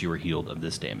once you are healed of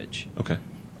this damage. Okay.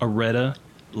 Areta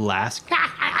laughs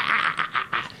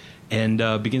and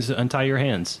begins to untie your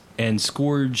hands. And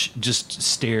Scourge just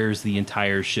stares the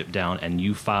entire ship down, and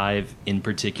you 5 in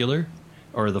particular,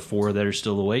 or the 4 that are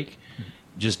still awake,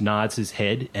 just nods his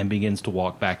head and begins to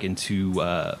walk back into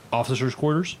officers'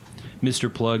 quarters.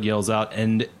 Mr. Plug yells out,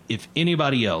 and if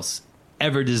anybody else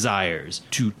ever desires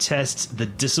to test the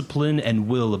discipline and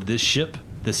will of this ship,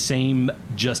 the same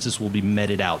justice will be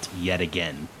meted out yet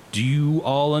again. Do you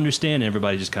all understand?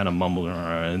 Everybody just kind of mumbles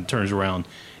and turns around,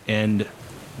 and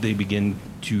they begin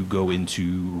to go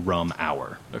into rum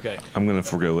hour. okay. I'm going to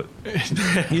forego it.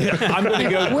 I'm going to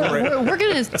go for it. We're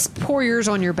gonna pour yours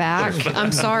on your back.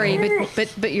 I'm sorry,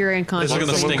 but you're unconscious. This is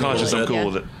gonna Someone sting a conscious, little I'm bit.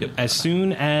 cool with it. Yep. As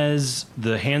soon as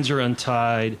the hands are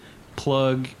untied,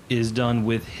 Plug is done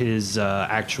with his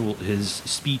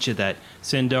speech at that,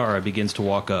 Sandara begins to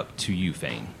walk up to you,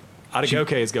 Fane.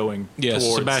 Adagoke is going Yes,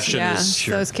 towards. Sebastian Yeah, is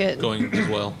so's Kit. going as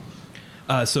well.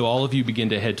 So all of you begin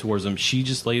to head towards him. She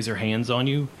just lays her hands on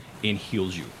you and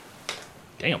heals you.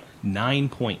 Damn, 9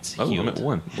 points Oh, healed. I'm at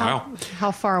 1. Wow. How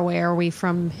far away are we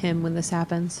from him when this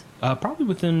happens? Probably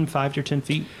within 5 to 10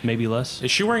 feet, maybe less.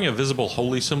 Is she wearing a visible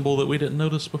holy symbol that we didn't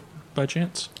notice by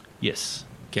chance? Yes.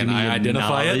 Can Give me I a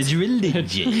identify it? knowledge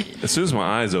religion. As soon as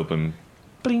my eyes open,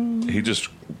 Bling. he just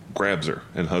grabs her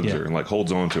and hugs Yeah. her and like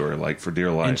holds on to her like for dear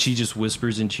life. And she just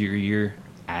whispers into your ear,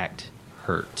 act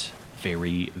hurt.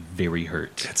 Very, very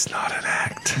hurt. It's not an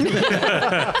act.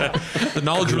 The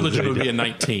knowledge religion would be a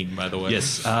 19, by the way.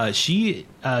 Yes, she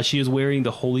is wearing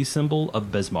the holy symbol of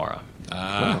Besmara.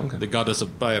 The goddess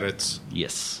of pirates.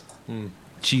 Yes.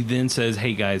 She then says,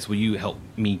 "Hey guys, will you help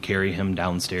me carry him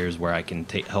downstairs where I can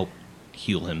help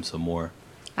heal him some more?"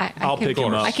 I'll pick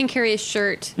him up. I can carry his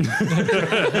shirt.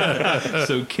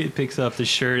 So Kid picks up the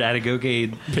shirt.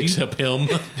 Adagoge Picks up him.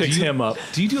 Picks him up.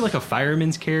 Do you do like a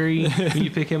fireman's carry when you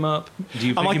pick him up? Do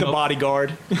you? I'm pick like him the up?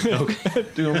 bodyguard.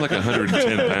 Dude, I'm like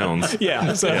 110 pounds.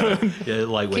 Yeah. So Yeah,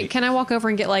 lightweight. Can I walk over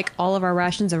and get like all of our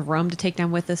rations of rum to take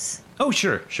down with us? Oh,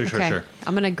 sure. Okay.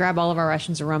 I'm gonna grab all of our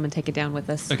rations of rum and take it down with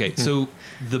us. Okay, so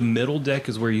the middle deck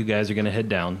is where you guys are going to head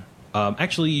down.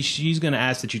 Actually, she's going to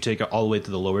ask that you take it all the way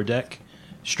to the lower deck,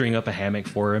 string up a hammock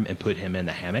for him, and put him in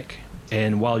the hammock.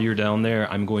 And while you're down there,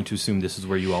 I'm going to assume this is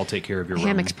where you all take care of your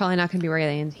Hammock's room. probably not going to be where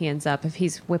he ends up. If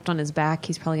he's whipped on his back,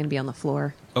 he's probably going to be on the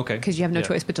floor. Okay. Because you have no Yeah.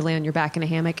 choice but to lay on your back in a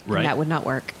hammock, Right. and that would not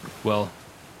work. Well,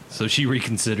 so she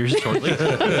reconsiders shortly.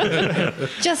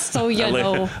 Just so you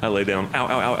know. I lay down. Ow,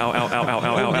 ow, ow, ow, ow, ow, ow,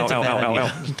 ow, ow, ow, ow, ow,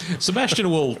 ow. Sebastian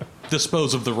will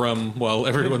dispose of the rum while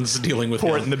everyone's dealing with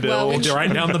pour him. it in the bill. Well, We'll go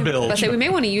right down the bill. But I say we may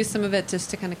want to use some of it just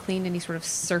to kind of clean any sort of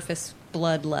surface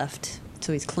blood left,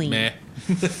 so he's clean. Meh.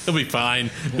 He'll be fine.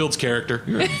 Builds character.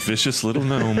 You're a vicious little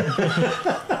gnome.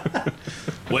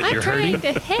 What, you're hurting?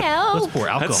 to help. Let's pour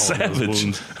alcohol That's in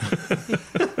those savage.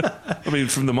 wounds. I mean,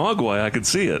 from the Mogwai, I could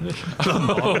see it.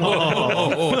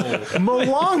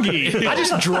 Malongi. I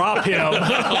just drop him.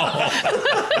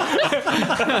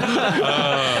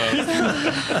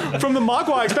 From the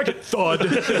Mogwai, I expected thud.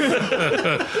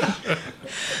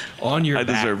 On your I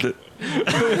back. deserved it.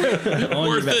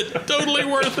 Worth it. Totally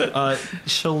worth it.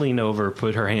 She'll lean over,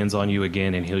 put her hands on you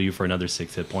again, and heal you for another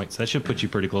 6 hit points. That should put you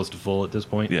pretty close to full at this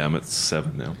point. Yeah, I'm at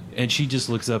 7 now. And she just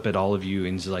looks up at all of you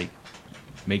and is like,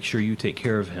 make sure you take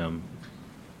care of him.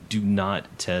 Do not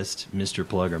test Mr.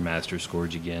 Plug or Master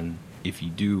Scourge again. If you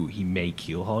do, he may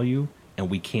keel haul you, and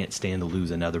we can't stand to lose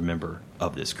another member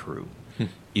of this crew.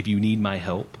 If you need my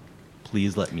help,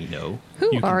 please let me know. Who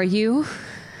You can- are you?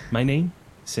 My name?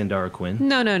 Sandara Quinn.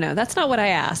 No. That's not what I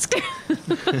asked.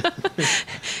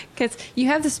 Because you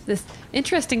have this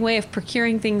interesting way of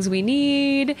procuring things we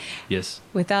need Yes.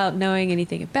 without knowing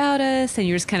anything about us, and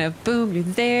you're just kind of boom, you're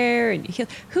there, and you heal.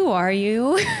 Who are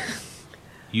you?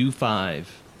 You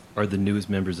 5 are the newest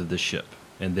members of this ship,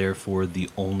 and therefore the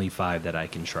only 5 that I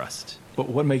can trust. But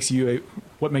what makes you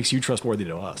trustworthy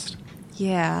to us?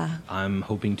 Yeah, I'm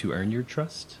hoping to earn your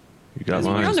trust. You got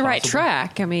you're on mine. the right possible.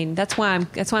 track. I mean, that's why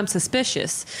I'm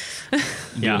suspicious.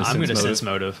 Yeah, I'm going to sense sense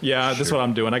motive. Yeah, that's what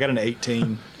I'm doing. I got an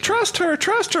 18. Trust her.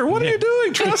 What are you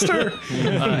doing? Trust her.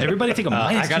 Everybody take a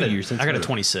minus I got 2 a, to your sense I got a motive.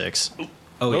 26.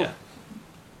 Oh, yeah.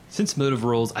 Since motive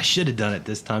rolls, I should have done it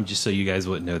this time just so you guys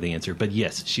wouldn't know the answer. But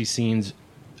yes, she seems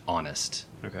honest,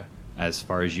 Okay. as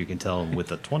far as you can tell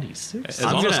with a 26. As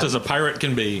honest as a pirate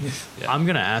can be. I'm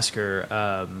going to ask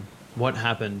her what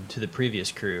happened to the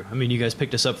previous crew. I mean, you guys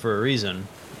picked us up for a reason.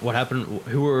 What happened?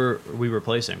 Who were we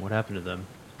replacing? What happened to them?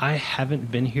 I haven't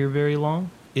been here very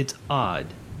long. It's odd.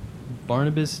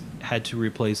 Barnabas had to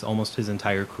replace almost his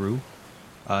entire crew.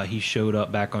 He showed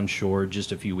up back on shore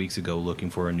just a few weeks ago looking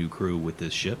for a new crew with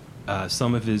this ship.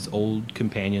 Some of his old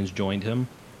companions joined him.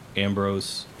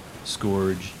 Ambrose,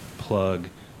 Scourge, Plug,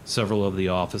 several of the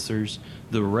officers.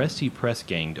 The rest he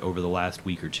press-ganged over the last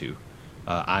week or two.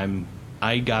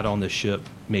 I got on the ship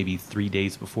maybe 3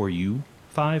 days before you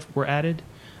 5 were added.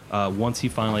 Once he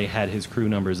finally had his crew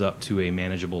numbers up to a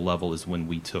manageable level is when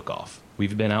we took off.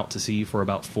 We've been out to sea for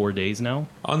about 4 days now.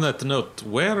 On that note,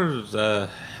 where,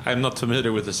 I'm not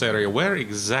familiar with this area, where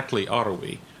exactly are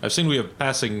we? I've seen we are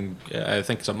passing, I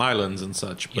think, some islands and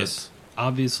such, but Yes.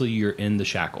 Obviously, you're in the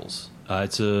Shackles.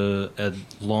 It's a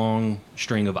long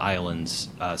string of islands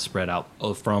spread out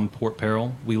from Port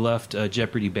Peril. We left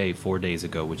Jeopardy Bay 4 days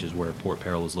ago, which is where Port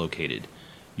Peril is located.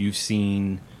 You've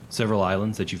seen several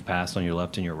islands that you've passed on your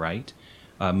left and your right.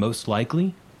 Most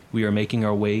likely, we are making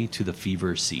our way to the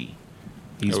Fever Sea.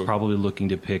 He's Oh. probably looking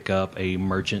to pick up a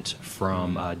merchant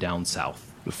from down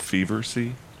south. The Fever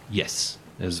Sea? Yes,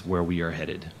 is where we are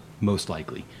headed. Most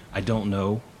likely. I don't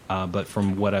know, but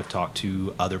from what I've talked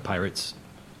to other pirates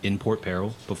in Port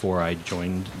Peril before I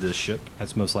joined this ship,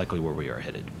 that's most likely where we are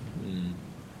headed.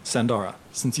 Sandara,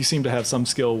 since you seem to have some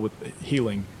skill with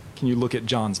healing, can you look at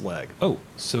John's leg? Oh,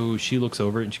 so she looks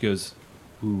over and she goes,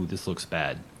 ooh, this looks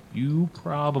bad. You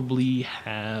probably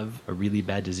have a really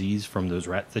bad disease from those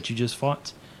rats that you just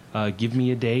fought. Give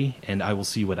me a day and I will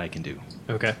see what I can do.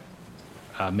 Okay.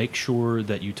 Make sure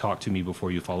that you talk to me before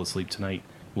you fall asleep tonight.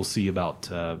 We'll see about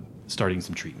starting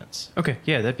some treatments. Okay.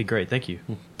 Yeah, that'd be great. Thank you.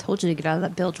 Told you to get out of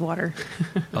that bilge water.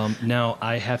 Now,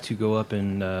 I have to go up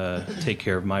and take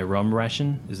care of my rum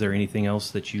ration. Is there anything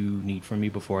else that you need from me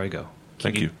before I go?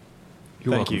 Thank you.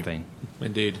 You're Thank welcome, you. Thane.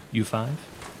 indeed. You 5,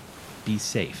 be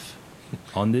safe.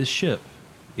 On this ship,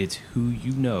 it's who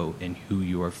you know and who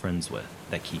you are friends with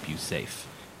that keep you safe.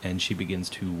 And she begins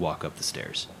to walk up the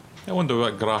stairs. I wonder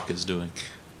what Grok is doing.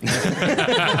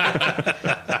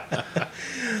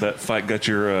 That fight got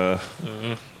your.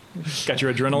 Got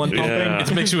your adrenaline Yeah.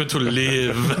 pumping? It makes you want to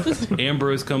live.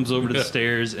 Ambrose comes over to the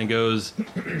stairs and goes,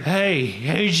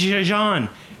 Hey, John,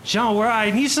 where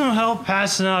I need some help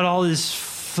passing out all this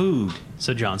food.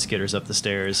 So John skitters up the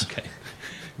stairs. Okay.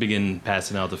 Begin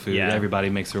passing out the food. Yeah. Everybody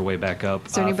makes their way back up.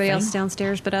 Is there anybody Thane? else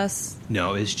downstairs but us?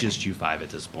 No, it's just you 5 at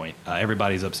this point.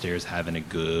 Everybody's upstairs having a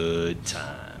good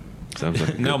time. Sounds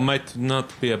like Now might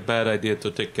not be a bad idea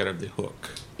to take care of the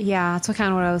hook. Yeah, that's kind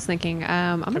of what I was thinking.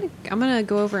 I'm gonna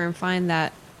go over and find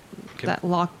that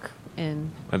lock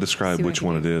and. I described see what which I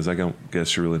one can it is. I don't guess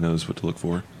she really knows what to look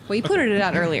for. Well, you pointed it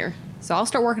out earlier, so I'll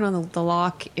start working on the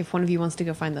lock. If one of you wants to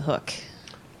go find the hook.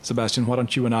 Sebastian, why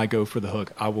don't you and I go for the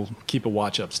hook? I will keep a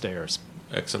watch upstairs.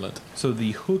 Excellent. So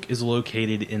the hook is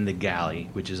located in the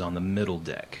galley, which is on the middle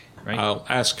deck. right? I'll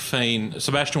ask Fane.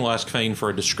 Sebastian will ask Fane for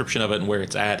a description of it and where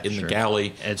it's at in the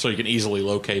galley, so you can easily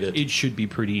locate it. It should be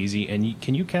pretty easy. And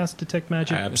can you cast Detect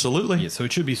Magic? Absolutely. Yeah, so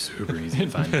it should be super easy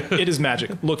to find. It is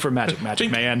magic. Look for magic,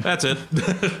 man. That's it.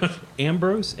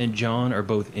 Ambrose and John are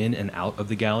both in and out of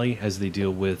the galley as they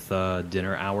deal with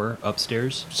dinner hour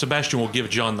upstairs. Sebastian will give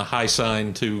John the high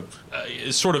sign to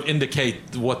sort of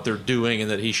indicate what they're doing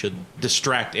and that he should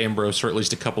distract Ambrose for at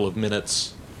least a couple of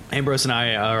minutes. Ambrose and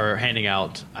I are handing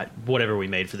out whatever we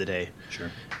made for the day.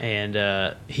 Sure.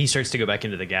 And he starts to go back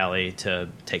into the galley to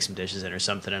take some dishes in or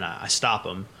something, and I stop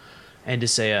him and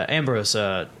just say, Ambrose,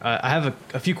 I have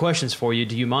a few questions for you.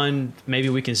 Do you mind maybe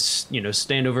we can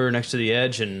stand over next to the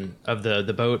edge of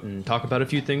the boat and talk about a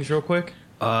few things real quick?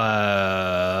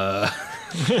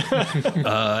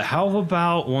 How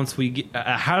about once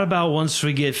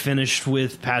we get finished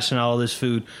with passing all this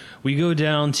food, we go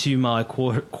down to my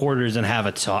quarters and have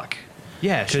a talk?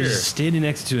 Yeah, sure. Because standing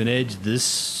next to an edge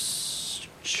this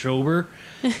sober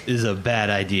is a bad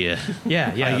idea.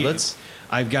 Yeah.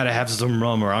 I've got to have some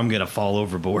rum or I'm gonna fall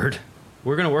overboard.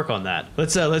 We're gonna work on that.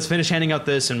 Let's finish handing out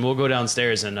this, and we'll go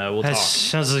downstairs and we'll That talk.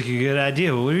 sounds like a good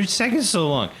idea. But we're taking so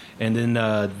long. And then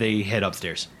they head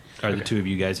upstairs. Or the two of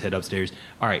you guys head upstairs.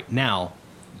 All right, now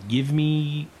give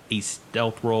me a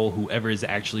stealth roll. Whoever is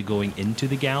actually going into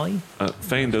the galley.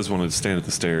 Fane does want to stand at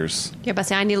the stairs Yeah, but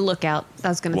I need to look out. I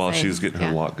was going to say. while she's getting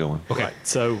her lock going. Okay. Right.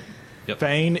 So Yep.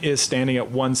 Fane is standing at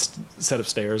one set of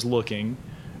stairs looking.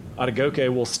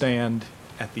 Atagoke will stand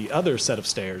at the other set of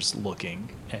stairs looking.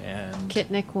 And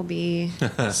Kitnick will be.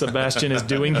 Sebastian is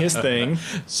doing his thing.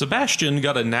 Sebastian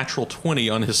got a natural 20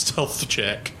 on his stealth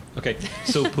check. Okay.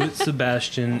 So put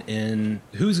Sebastian in.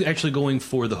 Who's actually going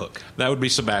for the hook? That would be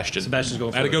Sebastian. Sebastian's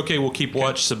going for Atagoke will keep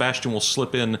watch. Sebastian will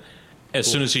slip in as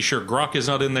soon as he's sure Grok is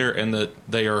not in there and that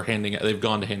they've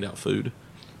gone to hand out food.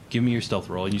 Give me your stealth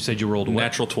roll. And you said you rolled a what?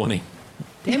 Natural 20.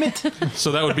 Damn it.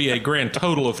 So that would be a grand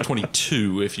total of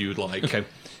 22 if you'd like. Okay.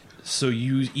 So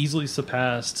you easily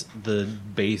surpassed the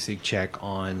basic check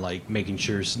on like making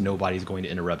sure nobody's going to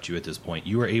interrupt you at this point.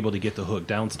 You were able to get the hook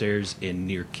downstairs and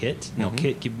near Kit. Now,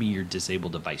 Kit, give me your disable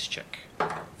device check.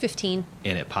 15.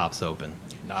 And it pops open.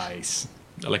 Nice.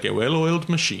 Like a well-oiled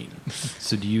machine.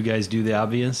 So do you guys do the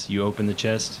obvious? You open the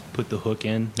chest, put the hook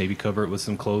in, maybe cover it with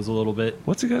some clothes a little bit.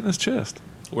 What's he got in his chest?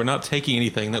 We're not taking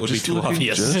anything. That would be too looking,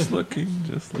 obvious. Just looking.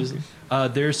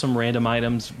 There's some random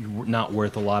items not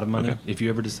worth a lot of money. Okay. If you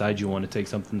ever decide you want to take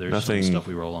something, there's Nothing some stuff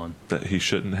we roll on. that he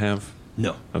shouldn't have.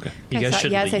 No. Okay. You guys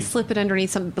should Yeah, I leave. slip it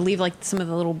underneath believe like some of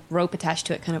the little rope attached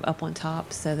to it kind of up on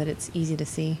top so that it's easy to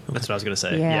see. That's what I was gonna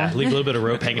say. Yeah. Yeah, leave a little bit of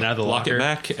rope hanging out of the Lock locker. it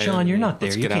back. John, and you're not there.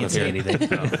 let's You get out can't of say here.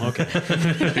 anything. Oh, okay.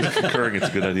 Concurring, it's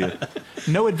a good idea.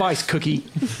 No advice, Cookie.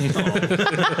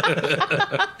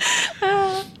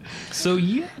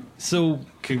 So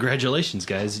congratulations,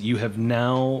 guys. You have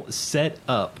now set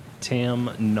up Tam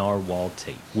Narwhal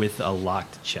tape with a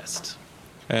locked chest.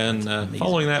 And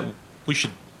following that, we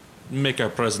should make our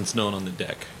presence known on the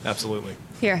deck. Absolutely.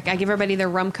 Here, I give everybody their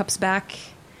rum cups back.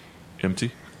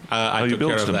 Empty. I you took care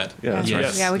bilged of them. that. Yeah, that's yeah. right.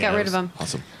 Yes. Yeah, we got Yeah, rid of them.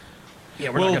 Awesome. Yeah,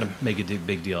 we're Well- not going to make a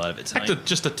big deal out of it tonight.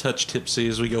 Just a touch tipsy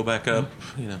as we go back up.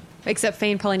 You know, Except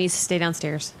Fane probably needs to stay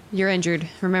downstairs. You're injured,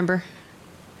 remember?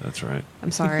 That's right.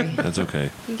 I'm sorry. That's okay. You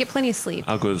can get plenty of sleep.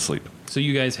 I'll go to sleep. So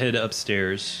you guys head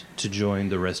upstairs to join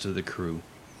the rest of the crew.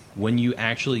 When you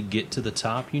actually get to the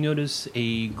top, you notice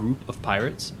a group of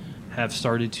pirates have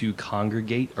started to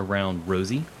congregate around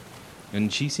Rosie,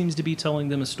 and she seems to be telling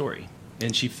them a story.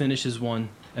 And she finishes one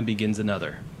and begins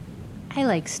another. I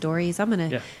like stories. I'm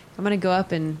gonna go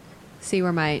up and see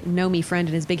where my Nomi friend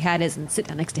and his big hat is and sit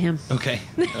down next to him. Okay.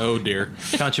 oh dear.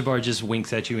 Conchabar just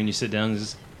winks at you and you sit down and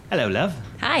says, "Hello, love."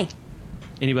 Hi.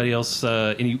 Anybody else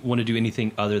want to do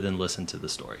anything other than listen to the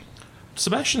story?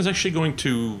 Sebastian's actually going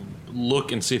to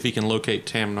look and see if he can locate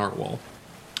Tam Nartwal.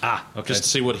 Ah, okay. Just to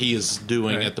see what he is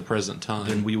doing All right. at the present time.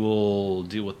 Then we will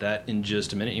deal with that in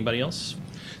just a minute. Anybody else?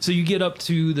 So you get up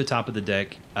to the top of the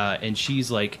deck, and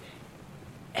she's like,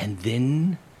 and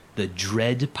then the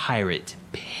dread pirate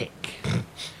Pick,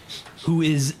 who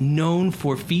is known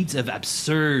for feats of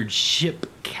absurd ship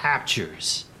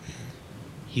captures.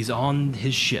 He's on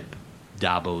his ship,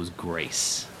 Dabo's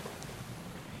Grace.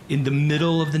 In the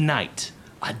middle of the night,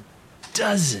 a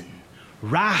dozen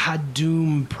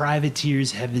Rahadum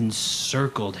privateers have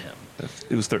encircled him.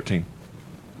 It was 13.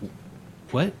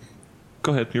 What?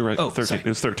 Go ahead. You're right. Oh, 13. sorry. It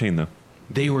was 13, though.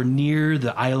 They were near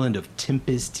the island of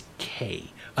Tempest Cay.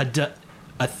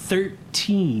 A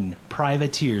 13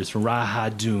 privateers from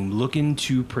Rahadum looking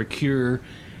to procure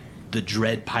the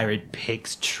dread pirate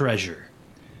Pick's treasure.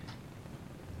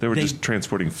 They were They- just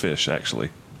transporting fish, actually.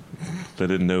 They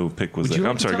didn't know Pick was Would there. you I'm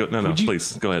like to sorry. tell- would you-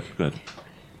 Please go ahead. Go ahead.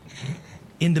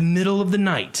 In the middle of the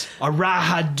night, a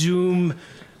Rahadum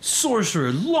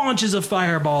sorcerer launches a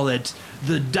fireball at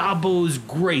the Dabo's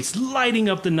Grace, lighting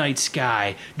up the night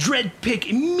sky. Dread Pick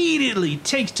immediately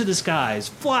takes to the skies,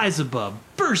 flies above,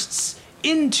 bursts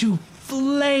into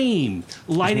flame, It's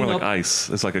lighting more up. like ice.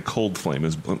 It's like a cold flame.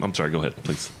 I'm sorry. Go ahead,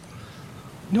 please.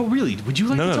 No, really, would you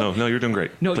like to tell? No. You're doing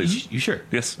great. No, please. you sure?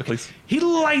 Yes, please. He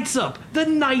lights up the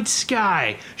night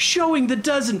sky, showing the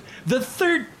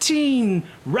 13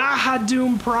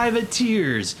 Rahadum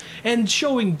privateers, and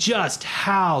showing just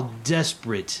how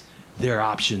desperate their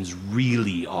options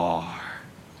really are.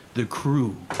 The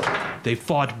crew, they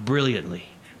fought brilliantly.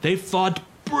 They fought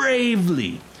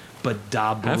bravely, but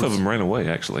Dabos... Half of them ran away,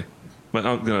 actually. But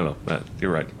no. You're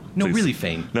right. No, Please. really,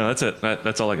 Fane. No, that's it.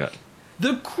 That's all I got.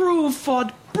 The crew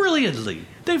fought brilliantly.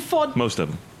 They fought Most of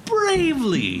them.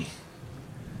 bravely.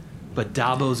 But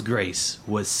Dabo's Grace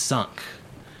was sunk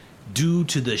due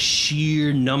to the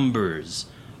sheer numbers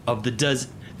of the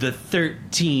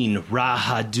 13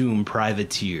 Rahadum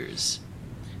privateers.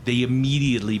 They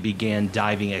immediately began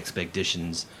diving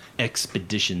expeditions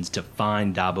to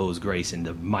find Dabo's Grace and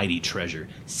the mighty treasure.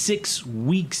 6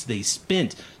 weeks they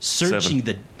spent searching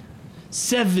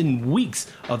 7 weeks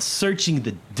of searching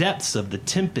the depths of the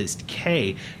Tempest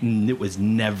Cay, and it was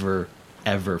never,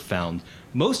 ever found.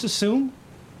 Most assume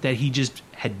that he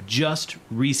had just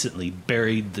recently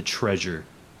buried the treasure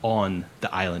on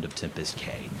the island of Tempest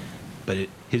Cay. But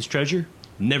his treasure,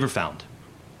 never found.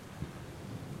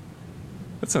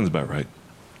 That sounds about right.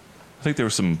 I think there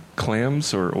were some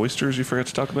clams or oysters you forgot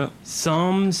to talk about.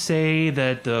 Some say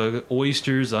that the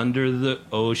oysters under the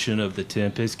ocean of the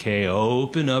Tempest Cay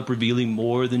open up, revealing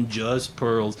more than just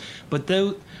pearls. But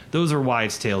those are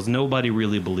wives' tales. Nobody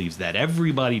really believes that.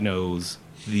 Everybody knows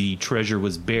the treasure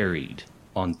was buried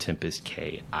on Tempest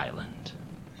Cay Island.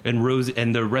 And Rose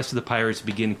and the rest of the pirates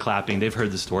begin clapping. They've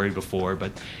heard the story before,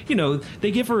 but,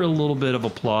 they give her a little bit of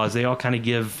applause. They all kind of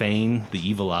give Fane the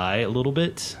evil eye a little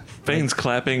bit. Fane's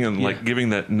clapping and like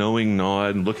giving that knowing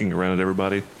nod and looking around at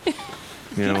everybody.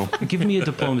 Give me a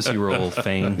diplomacy roll,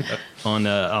 Fane,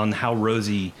 on how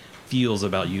Rosie feels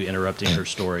about you interrupting her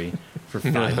story for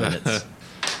 5 minutes.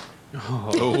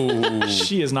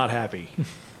 She is not happy.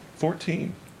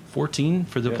 14. 14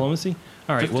 for diplomacy?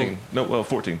 All right, 15. well,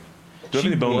 14. Do I She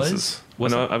have any bonuses?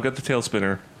 was- No, I've got the tail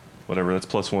spinner. Whatever, that's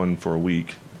 +1 for a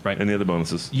week. Right. Any other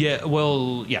bonuses? yeah.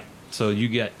 So you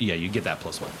get that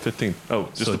 +1. 15. Oh,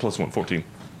 just So- the +1. 14.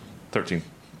 13.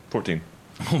 14.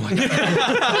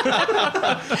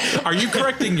 Are you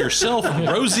correcting yourself,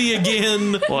 Rosie,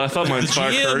 again? Well, I thought my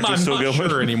inspired GM, courage was I'm still not going.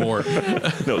 sure anymore.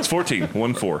 No, it's 14.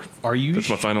 1-4. Are you That's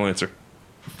my final answer.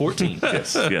 14?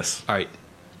 Yes. Yes. All right.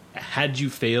 Had you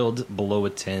failed below a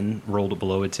 10, rolled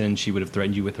below a 10, she would have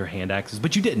threatened you with her hand axes,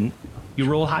 but you didn't. You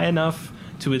roll high enough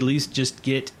to at least just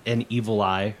get an evil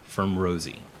eye from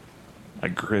Rosie. I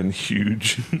grin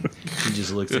huge. She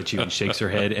just looks at you and shakes her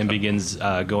head and begins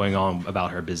going on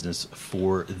about her business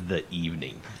for the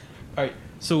evening. All right.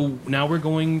 So now we're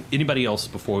going. Anybody else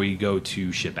before we go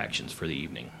to ship actions for the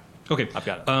evening? Okay, I've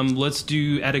got it. Let's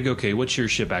do Atagoke. What's your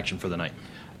ship action for the night?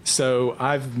 So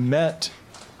I've met,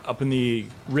 up in the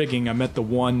rigging, I met the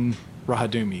one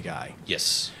Rahadumi guy.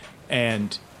 Yes.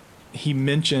 And he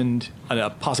mentioned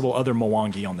a possible other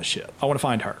Mwangi on the ship. I want to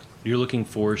find her, You're looking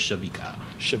for Shavika.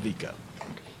 Shavika.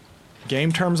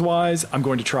 Game terms wise, I'm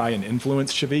going to try and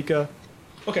influence Shavika.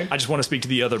 Okay. I just want to speak to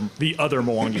the other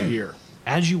Mwangi here.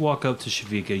 As you walk up to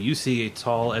Shavika, you see a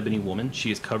tall ebony woman.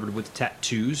 She is covered with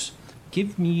tattoos.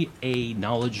 Give me a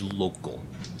knowledge local.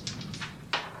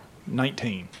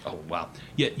 19. Oh, wow.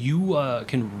 Yeah, you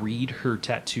can read her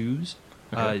tattoos.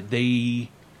 Okay. They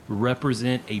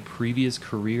represent a previous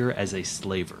career as a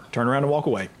slaver. Turn around and walk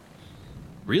away.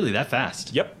 Really, that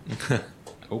fast? Yep.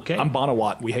 Okay. I'm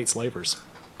Bonawat. We hate slavers.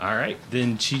 All right.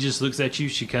 Then she just looks at you.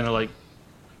 She kind of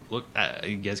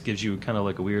I guess gives you kind of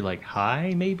like a weird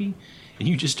hi, maybe? And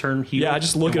you just turn heel. Yeah, I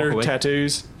just look and at her walk away.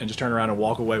 tattoos and just turn around and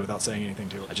walk away without saying anything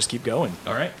to her. I just keep going.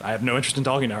 All right. I have no interest in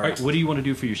talking to her. All right, what do you want to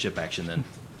do for your ship action then?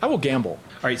 I will gamble.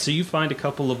 All right, so you find a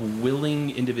couple of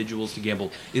willing individuals to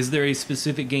gamble. Is there a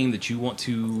specific game that you want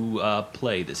to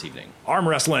play this evening? Arm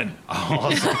wrestling,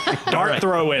 Awesome. dart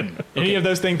throwing, any of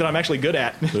those things that I'm actually good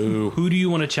at. Who do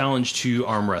you want to challenge to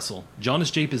arm wrestle?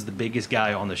 Jonas Jape is the biggest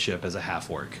guy on the ship as a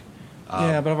half-orc.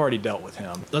 Yeah, but I've already dealt with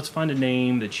him. Let's find a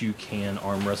name that you can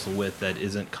arm wrestle with that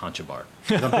isn't Conchabar.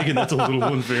 I'm thinking that's a little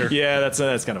unfair. Yeah, that's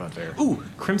kind of unfair. Ooh,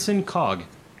 Crimson Cog.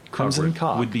 Crimson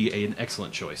Cog. would be an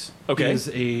excellent choice. Okay.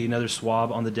 He is another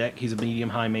swab on the deck. He's a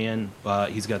medium-high man.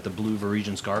 He's got the blue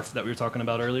Varygian scarf that we were talking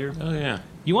about earlier. Oh, yeah.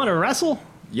 You want to wrestle?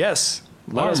 Yes.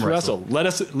 Let us wrestle. Let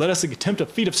us attempt a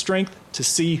feat of strength to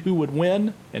see who would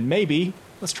win, and maybe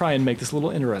let's try and make this a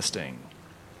little interesting.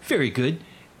 Very good.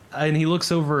 And he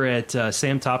looks over at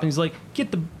Sam Top and he's like,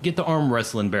 get the arm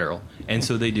wrestling barrel. And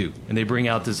so they do. And they bring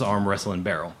out this arm wrestling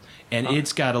barrel. And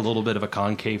it's got a little bit of a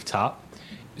concave top.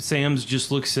 Sam's just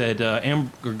looks at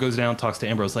or goes down and talks to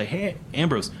Ambrose like, hey,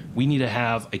 Ambrose, we need to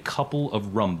have a couple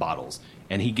of rum bottles.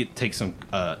 And he takes some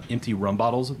empty rum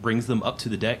bottles, brings them up to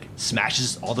the deck,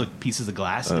 smashes all the pieces of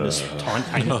glass into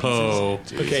tiny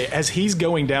pieces. Okay, as he's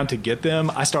going down to get them,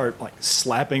 I start like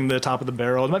slapping the top of the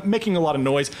barrel, making a lot of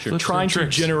noise, trying to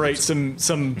generate some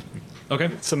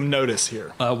notice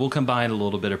here. We'll combine a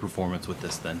little bit of performance with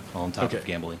this then, on top of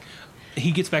gambling.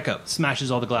 He gets back up, smashes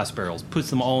all the glass barrels, puts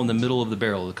them all in the middle of the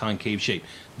barrel, the concave shape,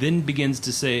 then begins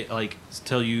to say,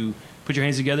 tell you, put your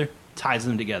hands together, ties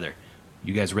them together.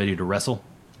 You guys ready to wrestle?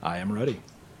 I am ready.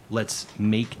 Let's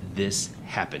make this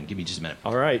happen. Give me just a minute.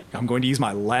 All right. I'm going to use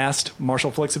my last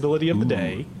martial flexibility of the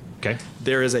day. Okay.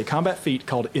 There is a combat feat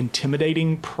called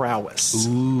Intimidating Prowess.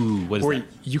 Ooh, what is where that?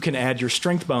 you can add your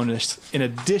strength bonus in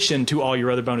addition to all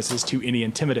your other bonuses to any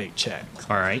Intimidate check.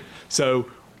 All right. So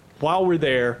while we're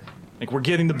there, we're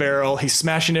getting the barrel, he's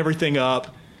smashing everything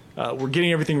up, we're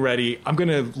getting everything ready. I'm going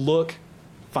to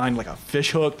find a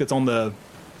fish hook that's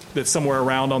somewhere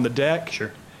around on the deck.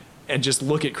 Sure. And just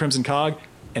look at Crimson Cog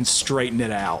and straighten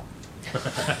it out.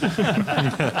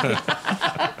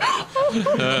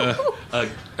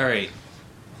 All right.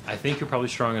 I think you're probably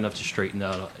strong enough to straighten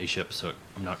out a ship's hook.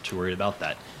 I'm not too worried about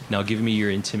that. Now give me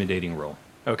your intimidating roll.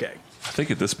 Okay. I think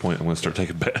at this point I'm going to start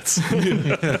taking bets.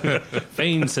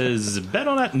 Fane says, bet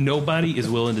on that. Nobody is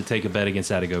willing to take a bet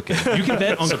against Atagoke. You can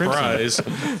bet on Surprise.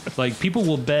 Crimson. People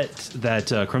will bet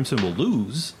that Crimson will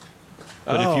lose.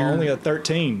 But if you're only a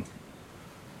 13.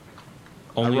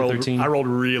 only I rolled, 13, I rolled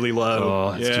really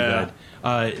low. Oh, that's too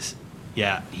bad.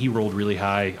 Yeah, he rolled really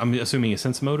high. I'm assuming a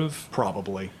sense motive.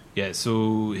 Probably. Yeah,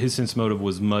 so his sense motive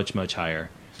was much, much higher.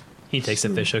 He takes the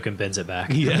fish hook and bends it back.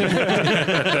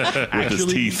 With his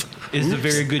teeth. Is a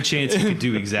very good chance he could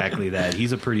do exactly that.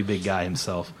 He's a pretty big guy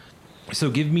himself. So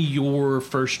give me your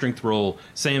first strength roll.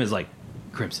 Sam is like,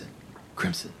 Crimson,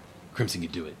 Crimson, Crimson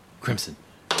can do it. Crimson.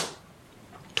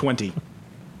 20.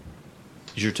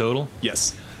 Is your total?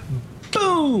 Yes.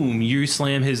 Boom! You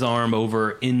slam his arm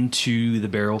over into the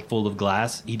barrel full of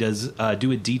glass. He does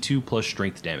do a D2 plus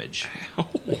strength damage.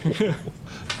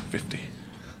 50.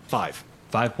 5.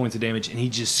 5 points of damage, and he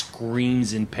just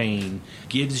screams in pain,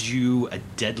 gives you a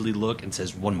deadly look, and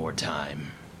says, one more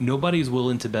time. Nobody's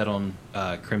willing to bet on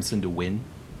Crimson to win,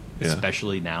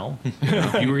 especially now.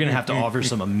 You were going to have to offer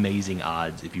some amazing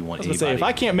odds if you want anybody. If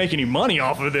I can't make any money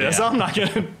off of this, I'm not going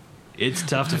to... It's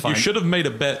tough to find. You should have made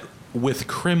a bet with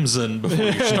Crimson before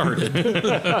you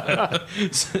started.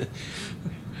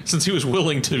 Since he was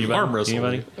willing to arm wrestle.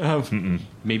 Anybody?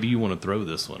 Maybe you want to throw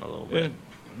this one a little bit.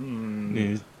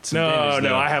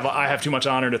 No, I have too much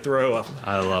honor to throw.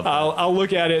 I love it. I'll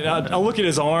look at it. I'll look at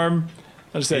his arm.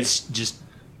 I'll just say, It's just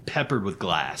peppered with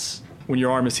glass. when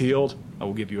your arm is healed, I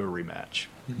will give you a rematch.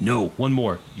 No, one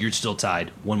more. You're still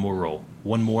tied. One more roll.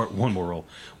 One more roll.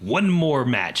 One more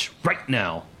match right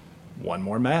now. One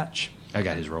more match. I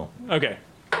got his roll. Okay.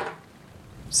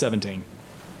 17.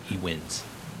 He wins.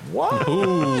 What?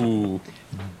 Ooh.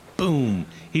 Boom.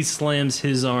 He slams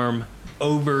his arm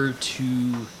over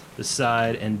to the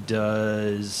side and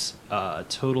does a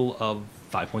total of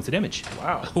 5 points of damage.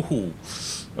 Wow. Ooh.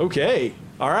 Okay.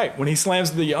 All right. When he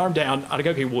slams the arm down,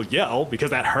 Atagoke will yell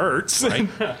because that hurts. Right.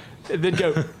 And then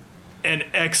go, an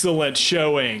excellent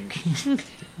showing.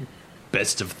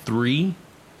 Best of 3.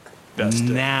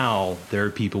 Now there are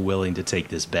people willing to take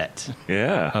this bet.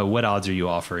 Yeah. What odds are you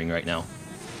offering right now?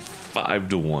 5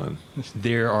 to 1.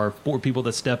 There are 4 people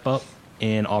that step up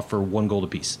and offer 1 gold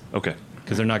apiece. Okay.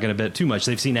 Because they're not going to bet too much.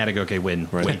 They've seen Atagoke win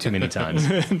way too many times.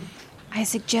 I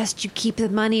suggest you keep the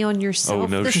money on yourself Oh,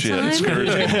 no this shit. time. Scourge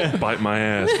can bite my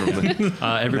ass from now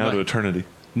to Everybody, eternity.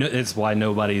 no, that's why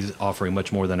nobody's offering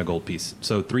much more than a gold piece.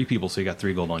 So 3 people, so you got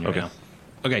 3 gold on you Okay. now.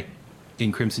 Okay.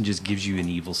 And Crimson just gives you an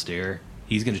evil stare.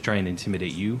 He's going to try and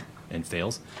intimidate you and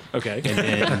fails. Okay. And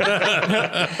then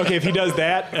Okay, if he does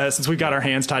that, since we got our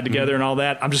hands tied together and all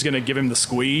that, I'm just going to give him the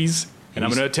squeeze, and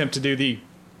I'm going to attempt to do the...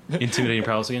 intimidating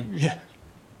prowess again. Yeah.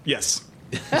 Yes.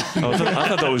 Oh, I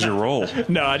thought that was your roll.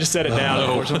 No, I just set it down,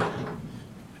 unfortunately.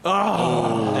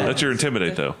 That's your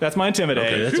intimidate, though. That's my intimidate.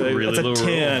 Okay, that's a really low roll.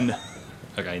 10.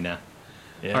 Okay, nah.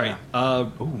 Yeah. All right.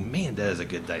 Oh, man, that is a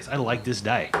good dice. I like this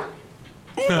die.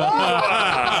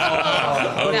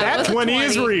 That 20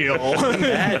 is real.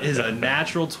 That is a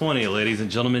natural 20, ladies and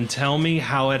gentlemen. Tell me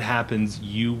how it happens.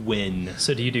 You win.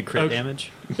 So do you do crit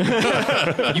damage?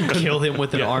 You kill him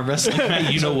with an arm wrestling match?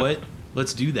 Hey, you know what?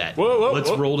 Let's do that. Whoa, Let's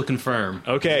whoa. roll to confirm.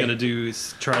 Okay. What we're going to do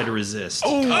is try to resist.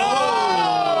 Oh,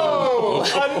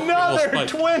 another Spike.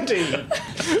 20.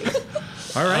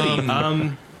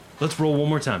 Alrighty. Let's roll one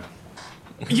more time.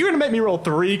 You're going to make me roll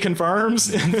 3 confirms?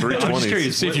 3 I'm just 20s.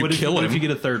 curious. See if you what kill what if him. you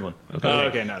get a third one?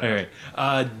 Okay, no. All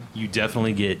right. You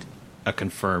definitely get a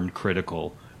confirmed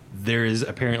critical. There is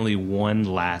apparently one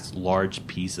last large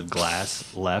piece of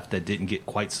glass left that didn't get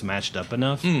quite smashed up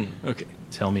enough. Okay.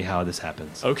 Tell me how this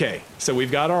happens. Okay, so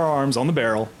we've got our arms on the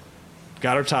barrel,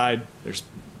 got her tied. There's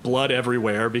blood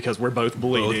everywhere because we're both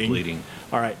bleeding. Both bleeding.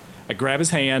 All right, I grab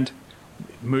his hand,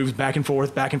 moves back and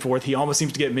forth, back and forth. He almost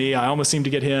seems to get me. I almost seem to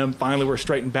get him. Finally, we're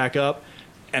straightened back up,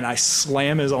 and I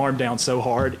slam his arm down so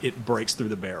hard it breaks through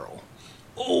the barrel.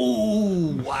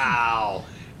 Oh, wow.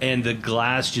 And the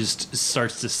glass just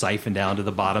starts to siphon down to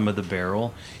the bottom of the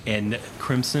barrel, and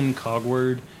Crimson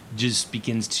Cogward just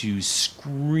begins to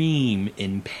scream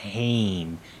in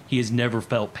pain. He has never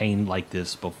felt pain like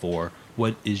this before.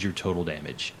 What is your total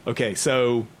damage? Okay,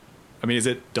 so, I mean, is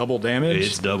it double damage?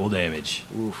 It's double damage.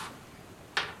 Oof.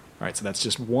 All right, so that's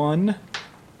just 1,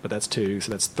 but that's 2,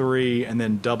 so that's 3, and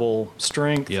then double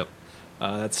strength. Yep.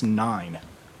 That's 9.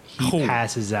 He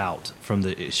passes out from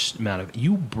the amount of...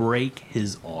 You break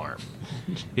his arm.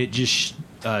 It just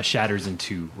shatters in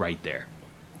two right there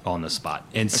on the spot.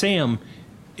 And Sam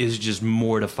is just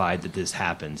mortified that this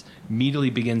happens.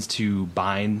 Immediately begins to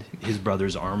bind his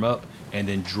brother's arm up and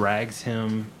then drags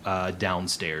him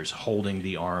downstairs, holding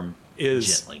the arm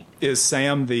gently. Is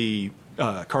Sam the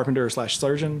carpenter /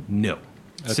 surgeon? No.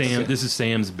 Sam. okay. This is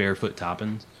Sam's barefoot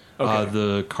Toppins. Okay.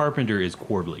 The carpenter is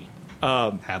Quarbley.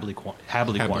 Habley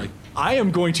Quarry. I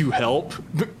am going to help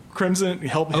Crimson,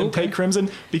 help him take Crimson,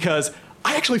 because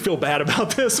I actually feel bad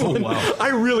about this one. wow. I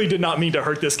really did not mean to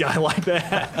hurt this guy like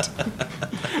that.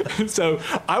 So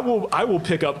I will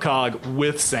pick up Cog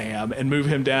with Sam and move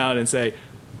him down and say,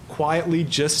 quietly,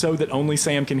 just so that only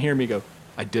Sam can hear me, go,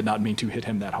 I did not mean to hit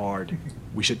him that hard.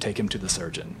 We should take him to the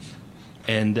surgeon.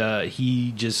 And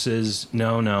he just says,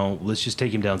 no, let's just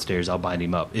take him downstairs. I'll bind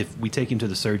him up. If we take him to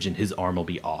the surgeon, his arm will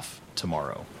be off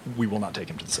tomorrow. We will not take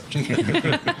him to the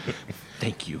surgeon.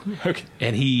 Thank you. Okay.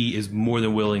 And he is more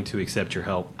than willing to accept your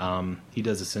help. He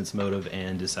does a sense motive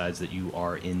and decides that you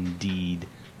are indeed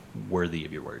worthy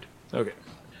of your word. Okay.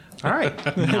 All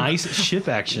right. Nice ship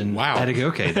action. Wow.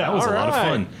 Okay, that was a lot of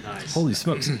fun. Nice. Holy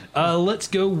smokes. Let's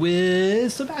go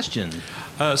with Sebastian.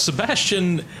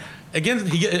 Sebastian, again,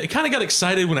 he kind of got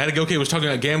excited when Adagoke was talking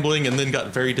about gambling and then got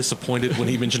very disappointed when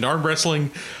he mentioned arm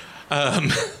wrestling.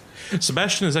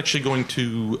 Sebastian is actually going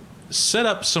to set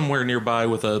up somewhere nearby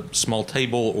with a small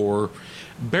table or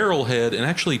barrel head and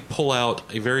actually pull out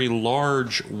a very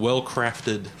large,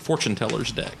 well-crafted fortune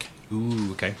teller's deck.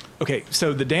 Ooh, okay. Okay,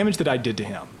 so the damage that I did to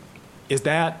him, is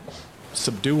that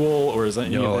subdual or is that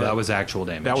any No, of that was actual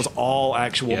damage. that was all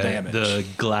actual Yeah, damage? The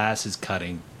glass is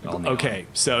cutting on the Okay, arm.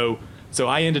 so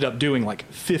I ended up doing like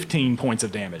 15 points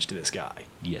of damage to this guy.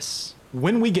 Yes.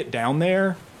 When we get down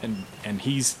there and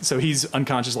he's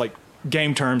unconscious, like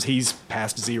game terms, he's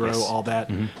past 0, Yes. all that.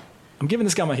 I'm giving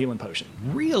this guy my healing potion.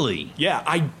 Really? Yeah,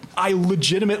 I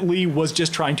legitimately was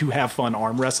just trying to have fun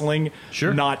arm wrestling,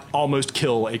 Sure. not almost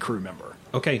kill a crew member.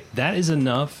 Okay, that is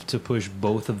enough to push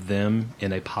both of them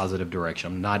in a positive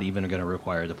direction. I'm not even going to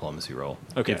require a diplomacy roll.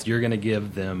 Okay. If you're going to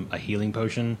give them a healing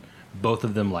potion, both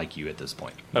of them like you at this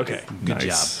point. Okay. Good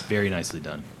Nice. job. Very nicely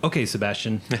done. Okay,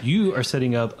 Sebastian, you are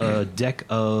setting up a deck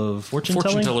of fortune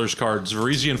Fortune telling? teller's cards,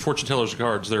 Varisian fortune teller's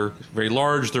cards. They're very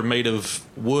large. They're made of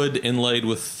wood inlaid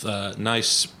with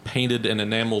nice painted and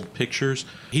enameled pictures.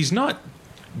 He's not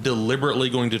deliberately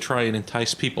going to try and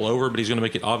entice people over, but he's going to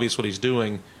make it obvious what he's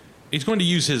doing. He's going to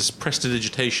use his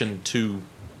prestidigitation to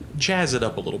jazz it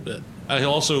up a little bit.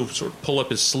 He'll also sort of pull up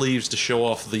his sleeves to show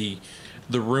off the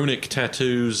runic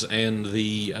tattoos and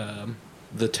the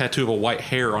tattoo of a white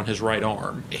hare on his right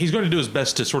arm. He's going to do his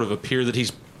best to sort of appear that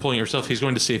he's pulling yourself. He's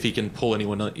going to see if he can pull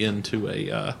anyone into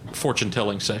a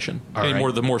fortune-telling session. All Any right. more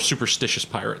of the more superstitious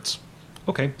pirates.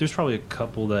 Okay, there's probably a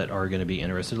couple that are going to be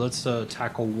interested. Let's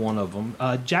tackle one of them.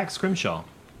 Jack Scrimshaw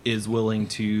is willing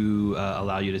to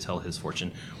allow you to tell his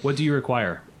fortune. What do you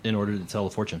require in order to tell a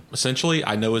fortune? Essentially,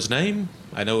 I know his name.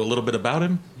 I know a little bit about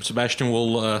him. Sebastian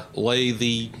will lay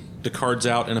the cards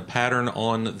out in a pattern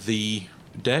on the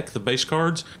deck, the base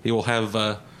cards. He will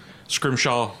have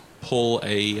Scrimshaw pull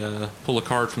a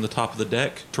card from the top of the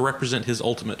deck to represent his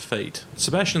ultimate fate.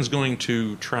 Sebastian's going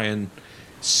to try and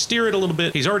steer it a little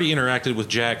bit. He's already interacted with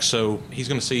Jack, so he's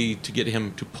going to see to get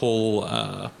him to pull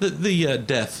the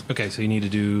death. Okay, so you need to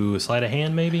do a sleight of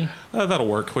hand, maybe? That'll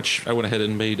work, which I went ahead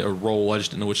and made a roll. I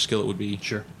just didn't know which skill it would be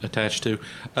attached to.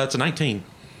 It's a 19.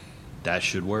 That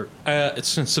should work.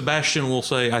 Since Sebastian will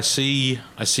say, I see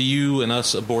you and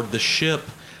us aboard the ship,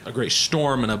 a great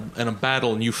storm and a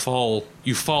battle, and you fall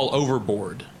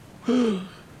overboard.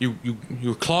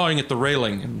 You're clawing at the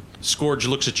railing, and Scourge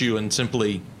looks at you and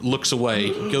simply looks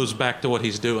away. He goes back to what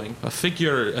he's doing. A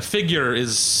figure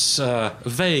is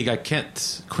vague. I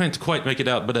can't quite make it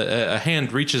out, but a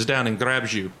hand reaches down and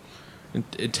grabs you.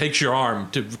 It takes your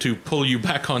arm to pull you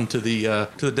back onto the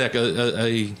deck.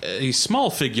 A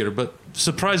small figure, but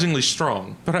surprisingly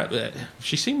strong. Perhaps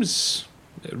she seems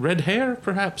red hair.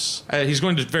 Perhaps he's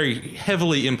going to very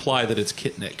heavily imply that it's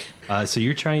Kitnick. So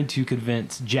you're trying to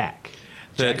convince Jack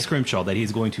Scrimshaw, that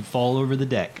he's going to fall over the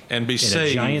deck and be in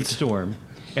saved. A giant storm,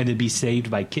 and then be saved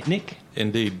by Kitnick.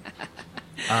 Indeed.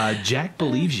 Jack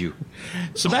believes you.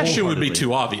 Sebastian would be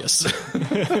too obvious.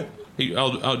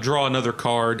 I'll draw another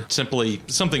card. Simply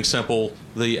something simple,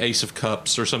 the Ace of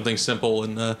Cups or something simple.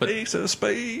 But Ace of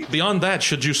Spades. Beyond that,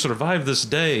 should you survive this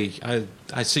day,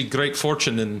 I see great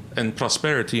fortune and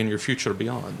prosperity in your future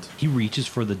beyond. He reaches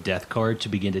for the death card to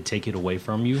begin to take it away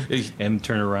from you and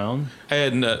turn around.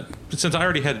 And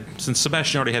since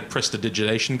Sebastian already had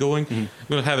prestidigitation going, I'm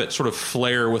going to have it sort of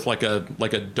flare with like a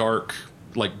dark,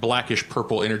 like blackish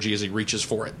purple energy as he reaches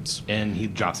for it. And he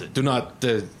drops it. Do not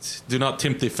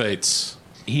tempt the fates.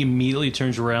 He immediately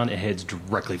turns around and heads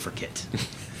directly for Kit.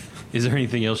 Is there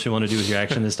anything else you want to do with your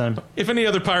action this time? If any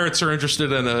other pirates are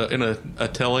interested in a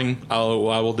telling, I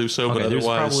will do so. Okay, but otherwise,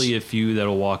 there's probably a few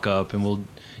that'll walk up, and we'll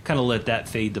kind of let that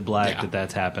fade to black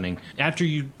that's happening. After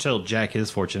you tell Jack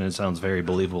his fortune, it sounds very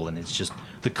believable, and it's just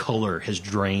the color has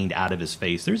drained out of his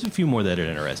face. There's a few more that are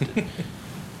interested.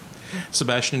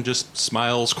 Sebastian just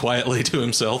smiles quietly to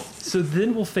himself. So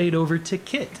then we'll fade over to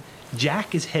Kit.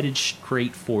 Jack is headed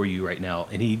straight for you right now,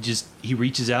 and he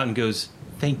reaches out and goes,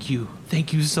 Thank you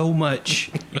so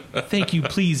much. Thank you,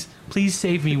 please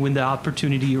save me when the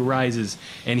opportunity arises.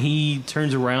 And he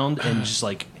turns around and just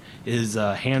like his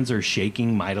hands are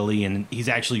shaking mightily, and he's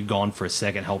actually gone for a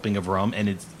second helping of rum,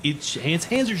 and his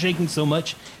hands are shaking so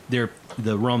much the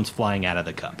rum's flying out of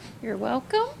the cup. You're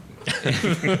welcome.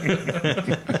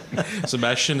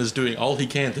 Sebastian is doing all he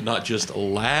can to not just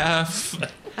laugh.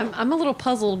 I'm a little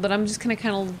puzzled, but I'm just going to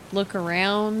kind of look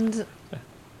around.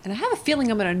 And I have a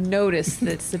feeling I'm going to notice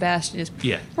that Sebastian is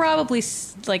probably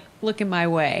like looking my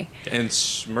way. And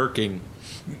smirking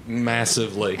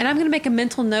massively. And I'm going to make a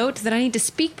mental note that I need to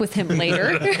speak with him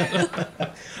later. All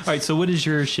right, so what is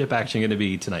your ship action going to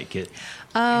be tonight, Kit?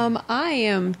 I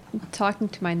am talking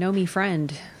to my Nomi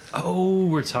friend. Oh,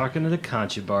 we're talking to the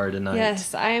Conchabar tonight.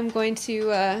 Yes, I am going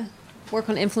to work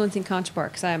on influencing Conchabar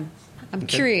because I'm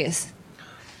curious.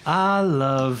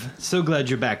 So glad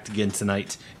you're back again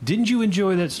tonight. Didn't you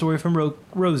enjoy that story from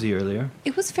Rosie earlier?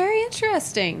 It was very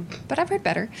interesting, but I've heard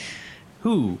better.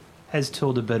 Who has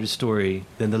told a better story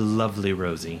than the lovely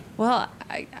Rosie? Well,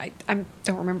 I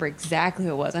don't remember exactly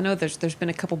who it was. I know there's been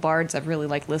a couple bards I've really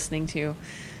liked listening to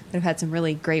that have had some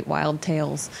really great wild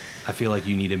tales. I feel like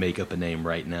you need to make up a name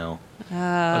right now.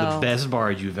 Oh. The best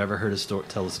bard you've ever heard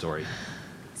tell a story.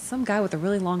 Some guy with a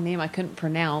really long name I couldn't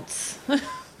pronounce.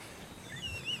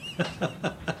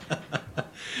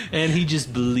 And he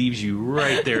just believes you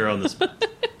right there on the spot.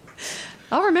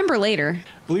 I'll remember later.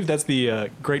 I believe that's the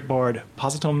great bard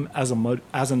Positum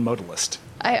Asinmodalist.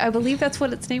 I believe that's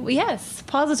what its name was. Yes,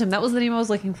 Positum. That was the name I was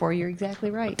looking for. You're exactly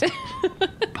right.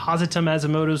 Positum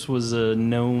Asimodus was a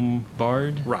gnome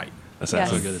bard? Right. That's Yes.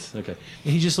 actually Goodness. Okay.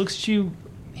 He just looks at you.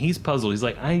 He's puzzled. He's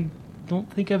like, I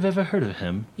don't think I've ever heard of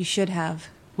him. You should have.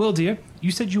 Well, dear,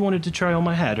 you said you wanted to try on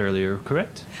my hat earlier,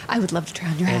 correct? I would love to try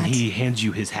on your And hat. he hands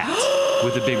you his hat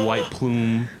with a big white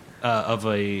plume of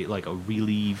a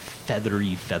really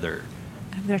feathery feather.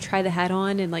 I'm going to try the hat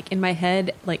on, and like in my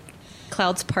head, like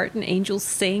clouds part and angels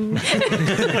sing.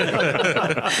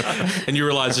 And you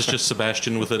realize it's just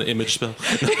Sebastian with an image spell.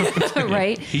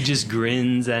 Right? He just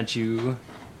grins at you.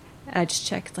 And I just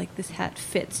checked, like, this hat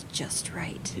fits just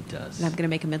right. It does. And I'm going to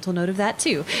make a mental note of that,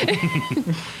 too. And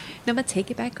I'm going to take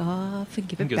it back off and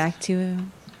give it Goes- back to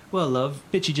him. Well, love,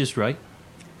 fit you just right.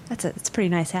 It's a pretty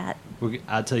nice hat.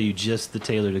 I'll tell you just the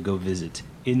tailor to go visit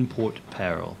in Port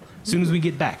Peril. As soon as we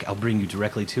get back, I'll bring you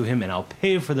directly to him, and I'll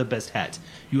pay for the best hat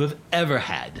you have ever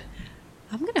had.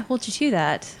 I'm going to hold you to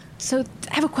that. So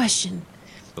I have a question.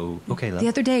 Oh, okay, love. The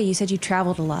other day you said you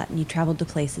traveled a lot and you traveled to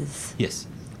places. Yes.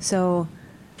 So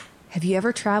have you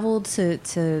ever traveled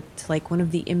to like one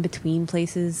of the in-between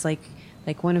places, like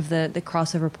one of the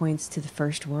crossover points to the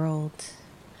first world?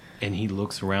 And he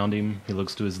looks around him. He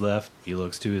looks to his left. He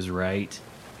looks to his right.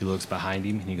 He looks behind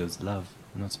him, and he goes, "Love,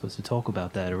 I'm not supposed to talk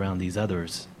about that around these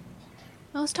others.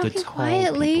 I was The talking tall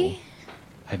quietly. people.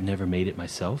 I've never made it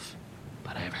myself,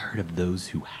 but I've heard of those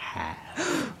who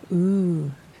have."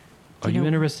 Ooh. Are You you know-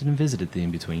 interested in visiting the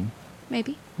in-between?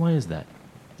 Maybe. Why is that?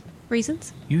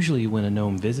 Reasons? Usually when a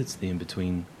gnome visits the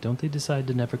in-between, don't they decide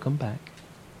to never come back?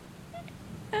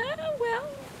 Well,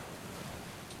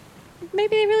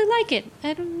 maybe they really like it.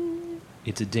 I don't.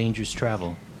 It's a dangerous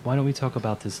travel. Why don't we talk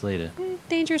about this later?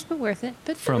 Dangerous, but worth it.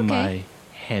 But From okay. my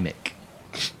hammock.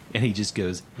 And he just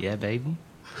goes, "Yeah, baby."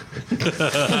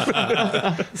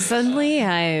 Suddenly,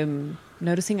 I'm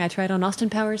noticing I tried on Austin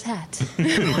Powers' hat. Did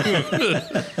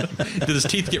his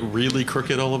teeth get really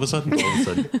crooked all of a sudden? All of a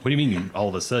sudden. What do you mean all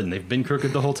of a sudden? They've been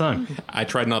crooked the whole time. I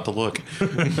tried not to look.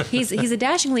 He's a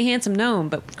dashingly handsome gnome,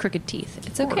 but with crooked teeth.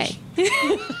 It's okay.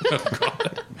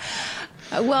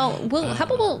 How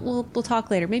about we'll talk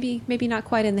later? Maybe not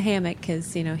quite in the hammock,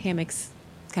 because hammocks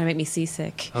kind of make me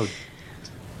seasick.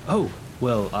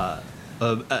 Well,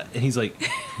 and he's like,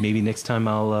 "Maybe next time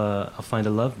I'll find a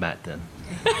love mat then."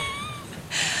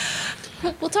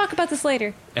 We'll talk about this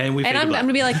later. And we And fade I'm to black.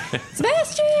 gonna be like,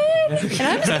 Sebastian, and I'm just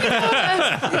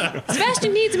gonna go,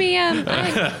 Sebastian needs me.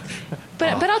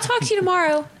 But I'll talk to you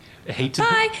tomorrow. Hate to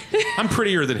Bye. I'm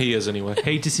prettier than he is anyway.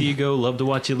 hate to see you go. Love to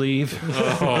watch you leave.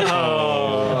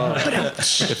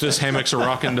 If this hammock's a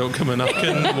rockin', don't come a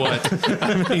knockin'. What?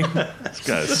 This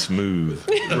guy's smooth.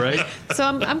 Right? So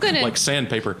I'm gonna Like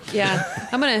sandpaper.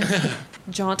 I'm gonna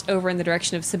jaunt over in the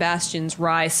direction of Sebastian's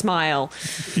wry smile.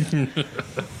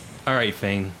 All right,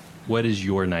 Fane. What is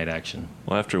your night action?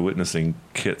 Well, after witnessing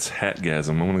Kit's hatgasm,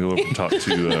 I'm going to go over and talk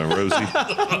to Rosie.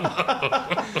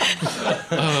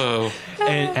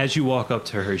 And as you walk up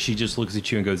to her, she just looks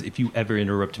at you and goes, "If you ever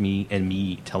interrupt me and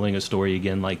me telling a story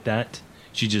again like that,"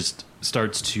 she just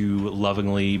starts to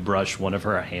lovingly brush one of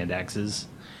her hand axes.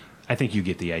 I think you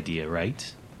get the idea,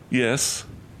 right? Yes.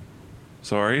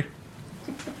 Sorry.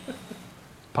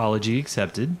 Apology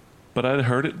accepted. But I'd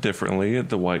heard it differently at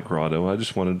the White Grotto. I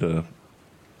just wanted to...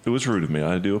 It was rude of me.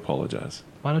 I do apologize.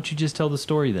 Why don't you just tell the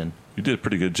story then? You did a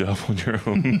pretty good job on your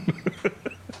own.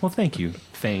 Well, thank you,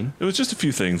 Fane. It was just a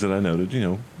few things that I noted,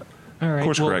 All right.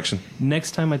 Course correction.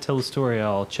 Next time I tell a story,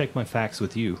 I'll check my facts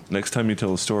with you. Next time you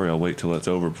tell a story, I'll wait till it's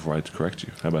over before I correct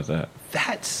you. How about that?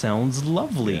 That sounds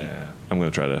lovely. Yeah. I'm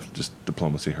going to try to just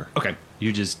diplomacy her. Okay.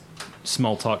 You just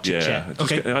small talk, chit Yeah. chat.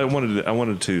 just- Okay. I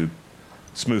wanted to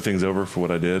smooth things over for what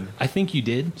I did. I think you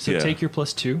did. So Yeah. take your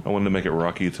 +2. I wanted to make it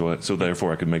rocky so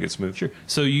therefore I could make it smooth. Sure.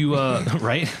 So you,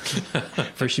 right?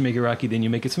 First you make it rocky, then you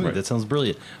make it smooth. Right. That sounds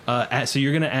brilliant. So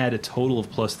you're going to add a total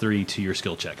of +3 to your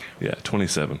skill check. Yeah,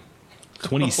 27.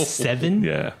 27?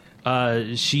 Yeah.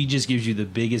 She just gives you the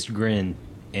biggest grin.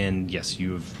 And yes,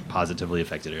 you have positively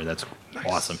affected her. That's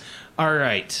awesome. All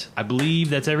right. I believe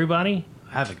that's everybody.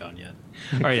 I haven't gone yet.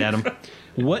 All right, Adam.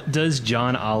 What does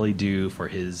John Ollie do for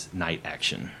his night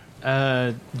action?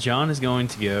 John is going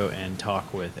to go and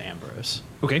talk with Ambrose.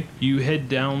 Okay. You head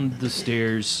down the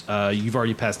stairs. You've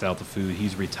already passed out the food.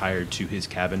 He's retired to his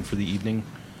cabin for the evening.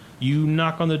 You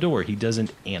knock on the door. He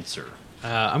doesn't answer.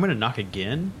 I'm going to knock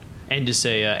again and just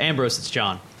say, Ambrose, it's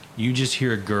John. You just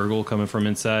hear a gurgle coming from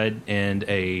inside and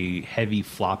a heavy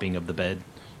flopping of the bed.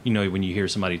 You know when you hear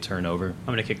somebody turn over. I'm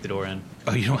going to kick the door in.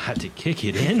 Oh, you don't have to kick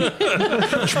it in.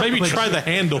 Maybe try the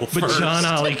handle But first. John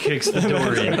Ollie kicks the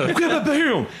door in.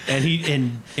 Bam!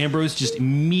 And Ambrose just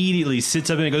immediately sits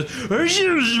up and goes,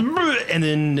 and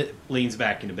then leans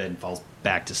back into bed and falls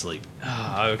back to sleep.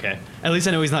 Oh, okay. At least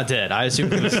I know he's not dead. I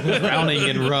assume he was drowning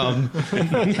in rum.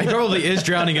 He probably is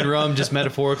drowning in rum, just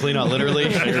metaphorically, not literally.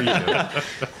 There you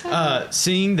go.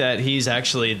 Seeing that he's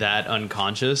actually that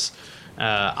unconscious,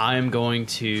 I'm going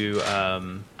to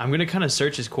kind of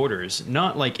search his quarters,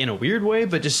 not like in a weird way,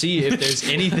 but just see if there's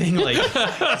anything like.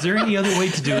 Is there any other way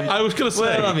to do it? I was going to say.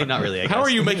 Well, I mean, not really. I How guess. are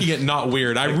you making it not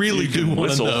weird? I really do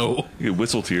want to know. You can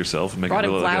whistle to yourself and make Brought it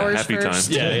him look like a flowers happy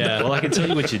first. time. Yeah, yeah. Well, I can tell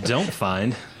you what you don't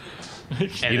find. And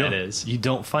that is You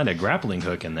don't find a grappling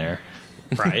hook in there.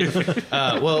 right.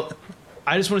 Well,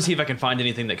 I just want to see if I can find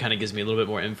anything that kind of gives me a little bit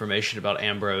more information about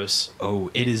Ambrose. Oh,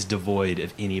 it is devoid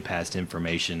of any past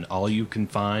information. All you can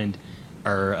find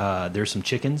are there's some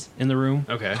chickens in the room.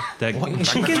 Okay.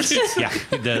 Chickens? Yeah,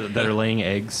 that are laying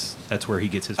eggs. That's where he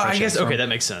gets his fresh I guess eggs okay, from. that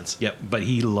makes sense. Yep, but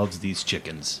he loves these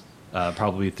chickens.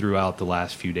 Probably throughout the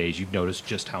last few days, you've noticed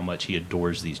just how much he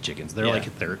adores these chickens. They're Yeah.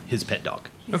 they're his pet dog.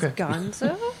 Okay.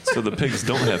 Gonzo? So the pigs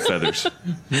don't have feathers.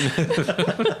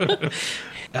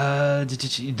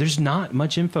 There's not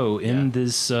much info in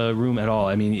this room at all.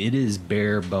 I mean, it is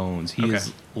bare bones. He Okay.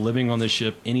 is living on the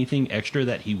ship. Anything extra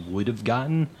that he would have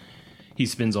gotten, He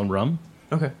spins on rum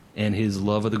Okay. and his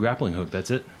love of the grappling hook.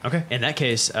 That's it. Okay. In that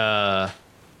case,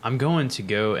 I'm going to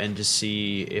go and just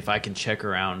see if I can check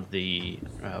around the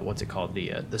what's it called,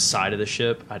 the side of the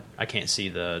ship. I can't see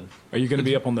the Are you going to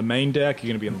be up on the main deck? You're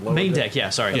going to be on the lower main deck. Yeah,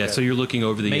 sorry. Yeah, so you're looking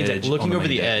over the Main edge. deck, looking on over main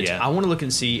the deck, edge. yeah. I want to look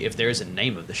and see if there's a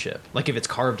name of the ship, like if it's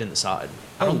carved in the side.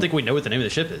 I don't think we know what the name of the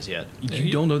ship is yet.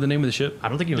 You don't know the name of the ship? I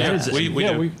don't think you Yeah, know.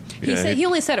 we yeah, do. He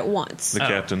only said it once. The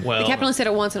captain. Well, The captain only said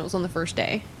it once, and it was on the first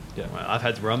day. well, I've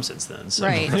had rum since then. So.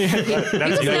 Right. He was an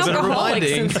alcoholic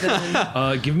reminding. since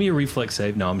then. Give me a reflex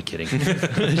save. No, I'm kidding.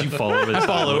 You fall over. I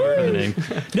fall over. the name.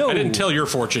 No. I didn't tell your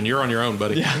fortune. You're on your own,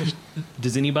 buddy.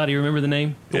 Does anybody remember the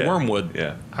name? The wormwood.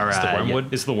 Yeah. All right. It's the wormwood. yeah.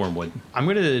 It's the wormwood. I'm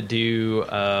gonna do.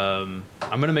 I'm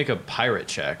gonna make a pirate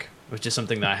check, which is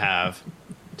something that I have,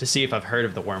 to see if I've heard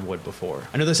of the wormwood before.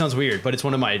 I know that sounds weird, but it's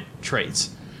one of my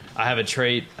traits. I have a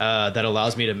trait that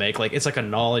allows me to make it's like a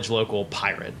knowledge local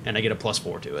pirate, and I get a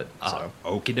 +4 to it. So.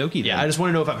 Okie dokie. Yeah, I just want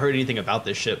to know if I've heard anything about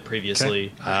this ship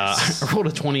previously. I rolled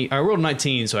a 20. I rolled a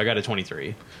 19, so I got a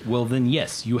 23. Well, then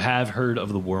yes, you have heard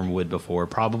of the wormwood before,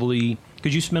 probably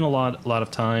because you spent a lot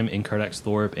of time in Cardax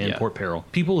Thorpe and Yeah. Port Peril.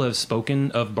 People have spoken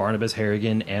of Barnabas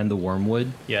Harrigan and the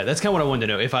wormwood. Yeah, that's kind of what I wanted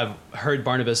to know. If I've heard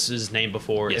Barnabas's name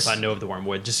before, Yes. if I know of the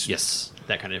wormwood, just Yes.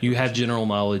 that kind of. You have information. general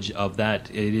knowledge of that.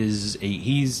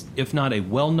 He's if not a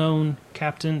well-known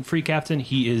captain, free captain,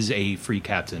 he is a free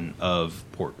captain of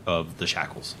the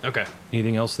Shackles. Okay.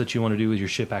 Anything else that you want to do with your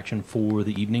ship action for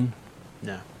the evening?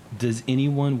 No. Does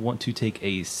anyone want to take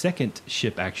a second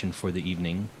ship action for the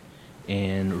evening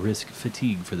and risk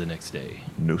fatigue for the next day?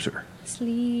 No, sir.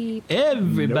 Sleep.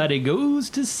 Everybody goes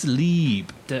to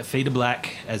sleep. That fade to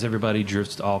black as everybody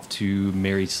drifts off to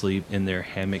merry sleep in their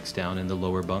hammocks down in the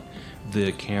lower bunk.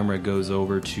 The camera goes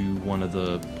over to one of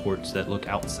the ports that look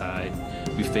outside.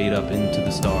 We fade up into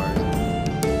the stars.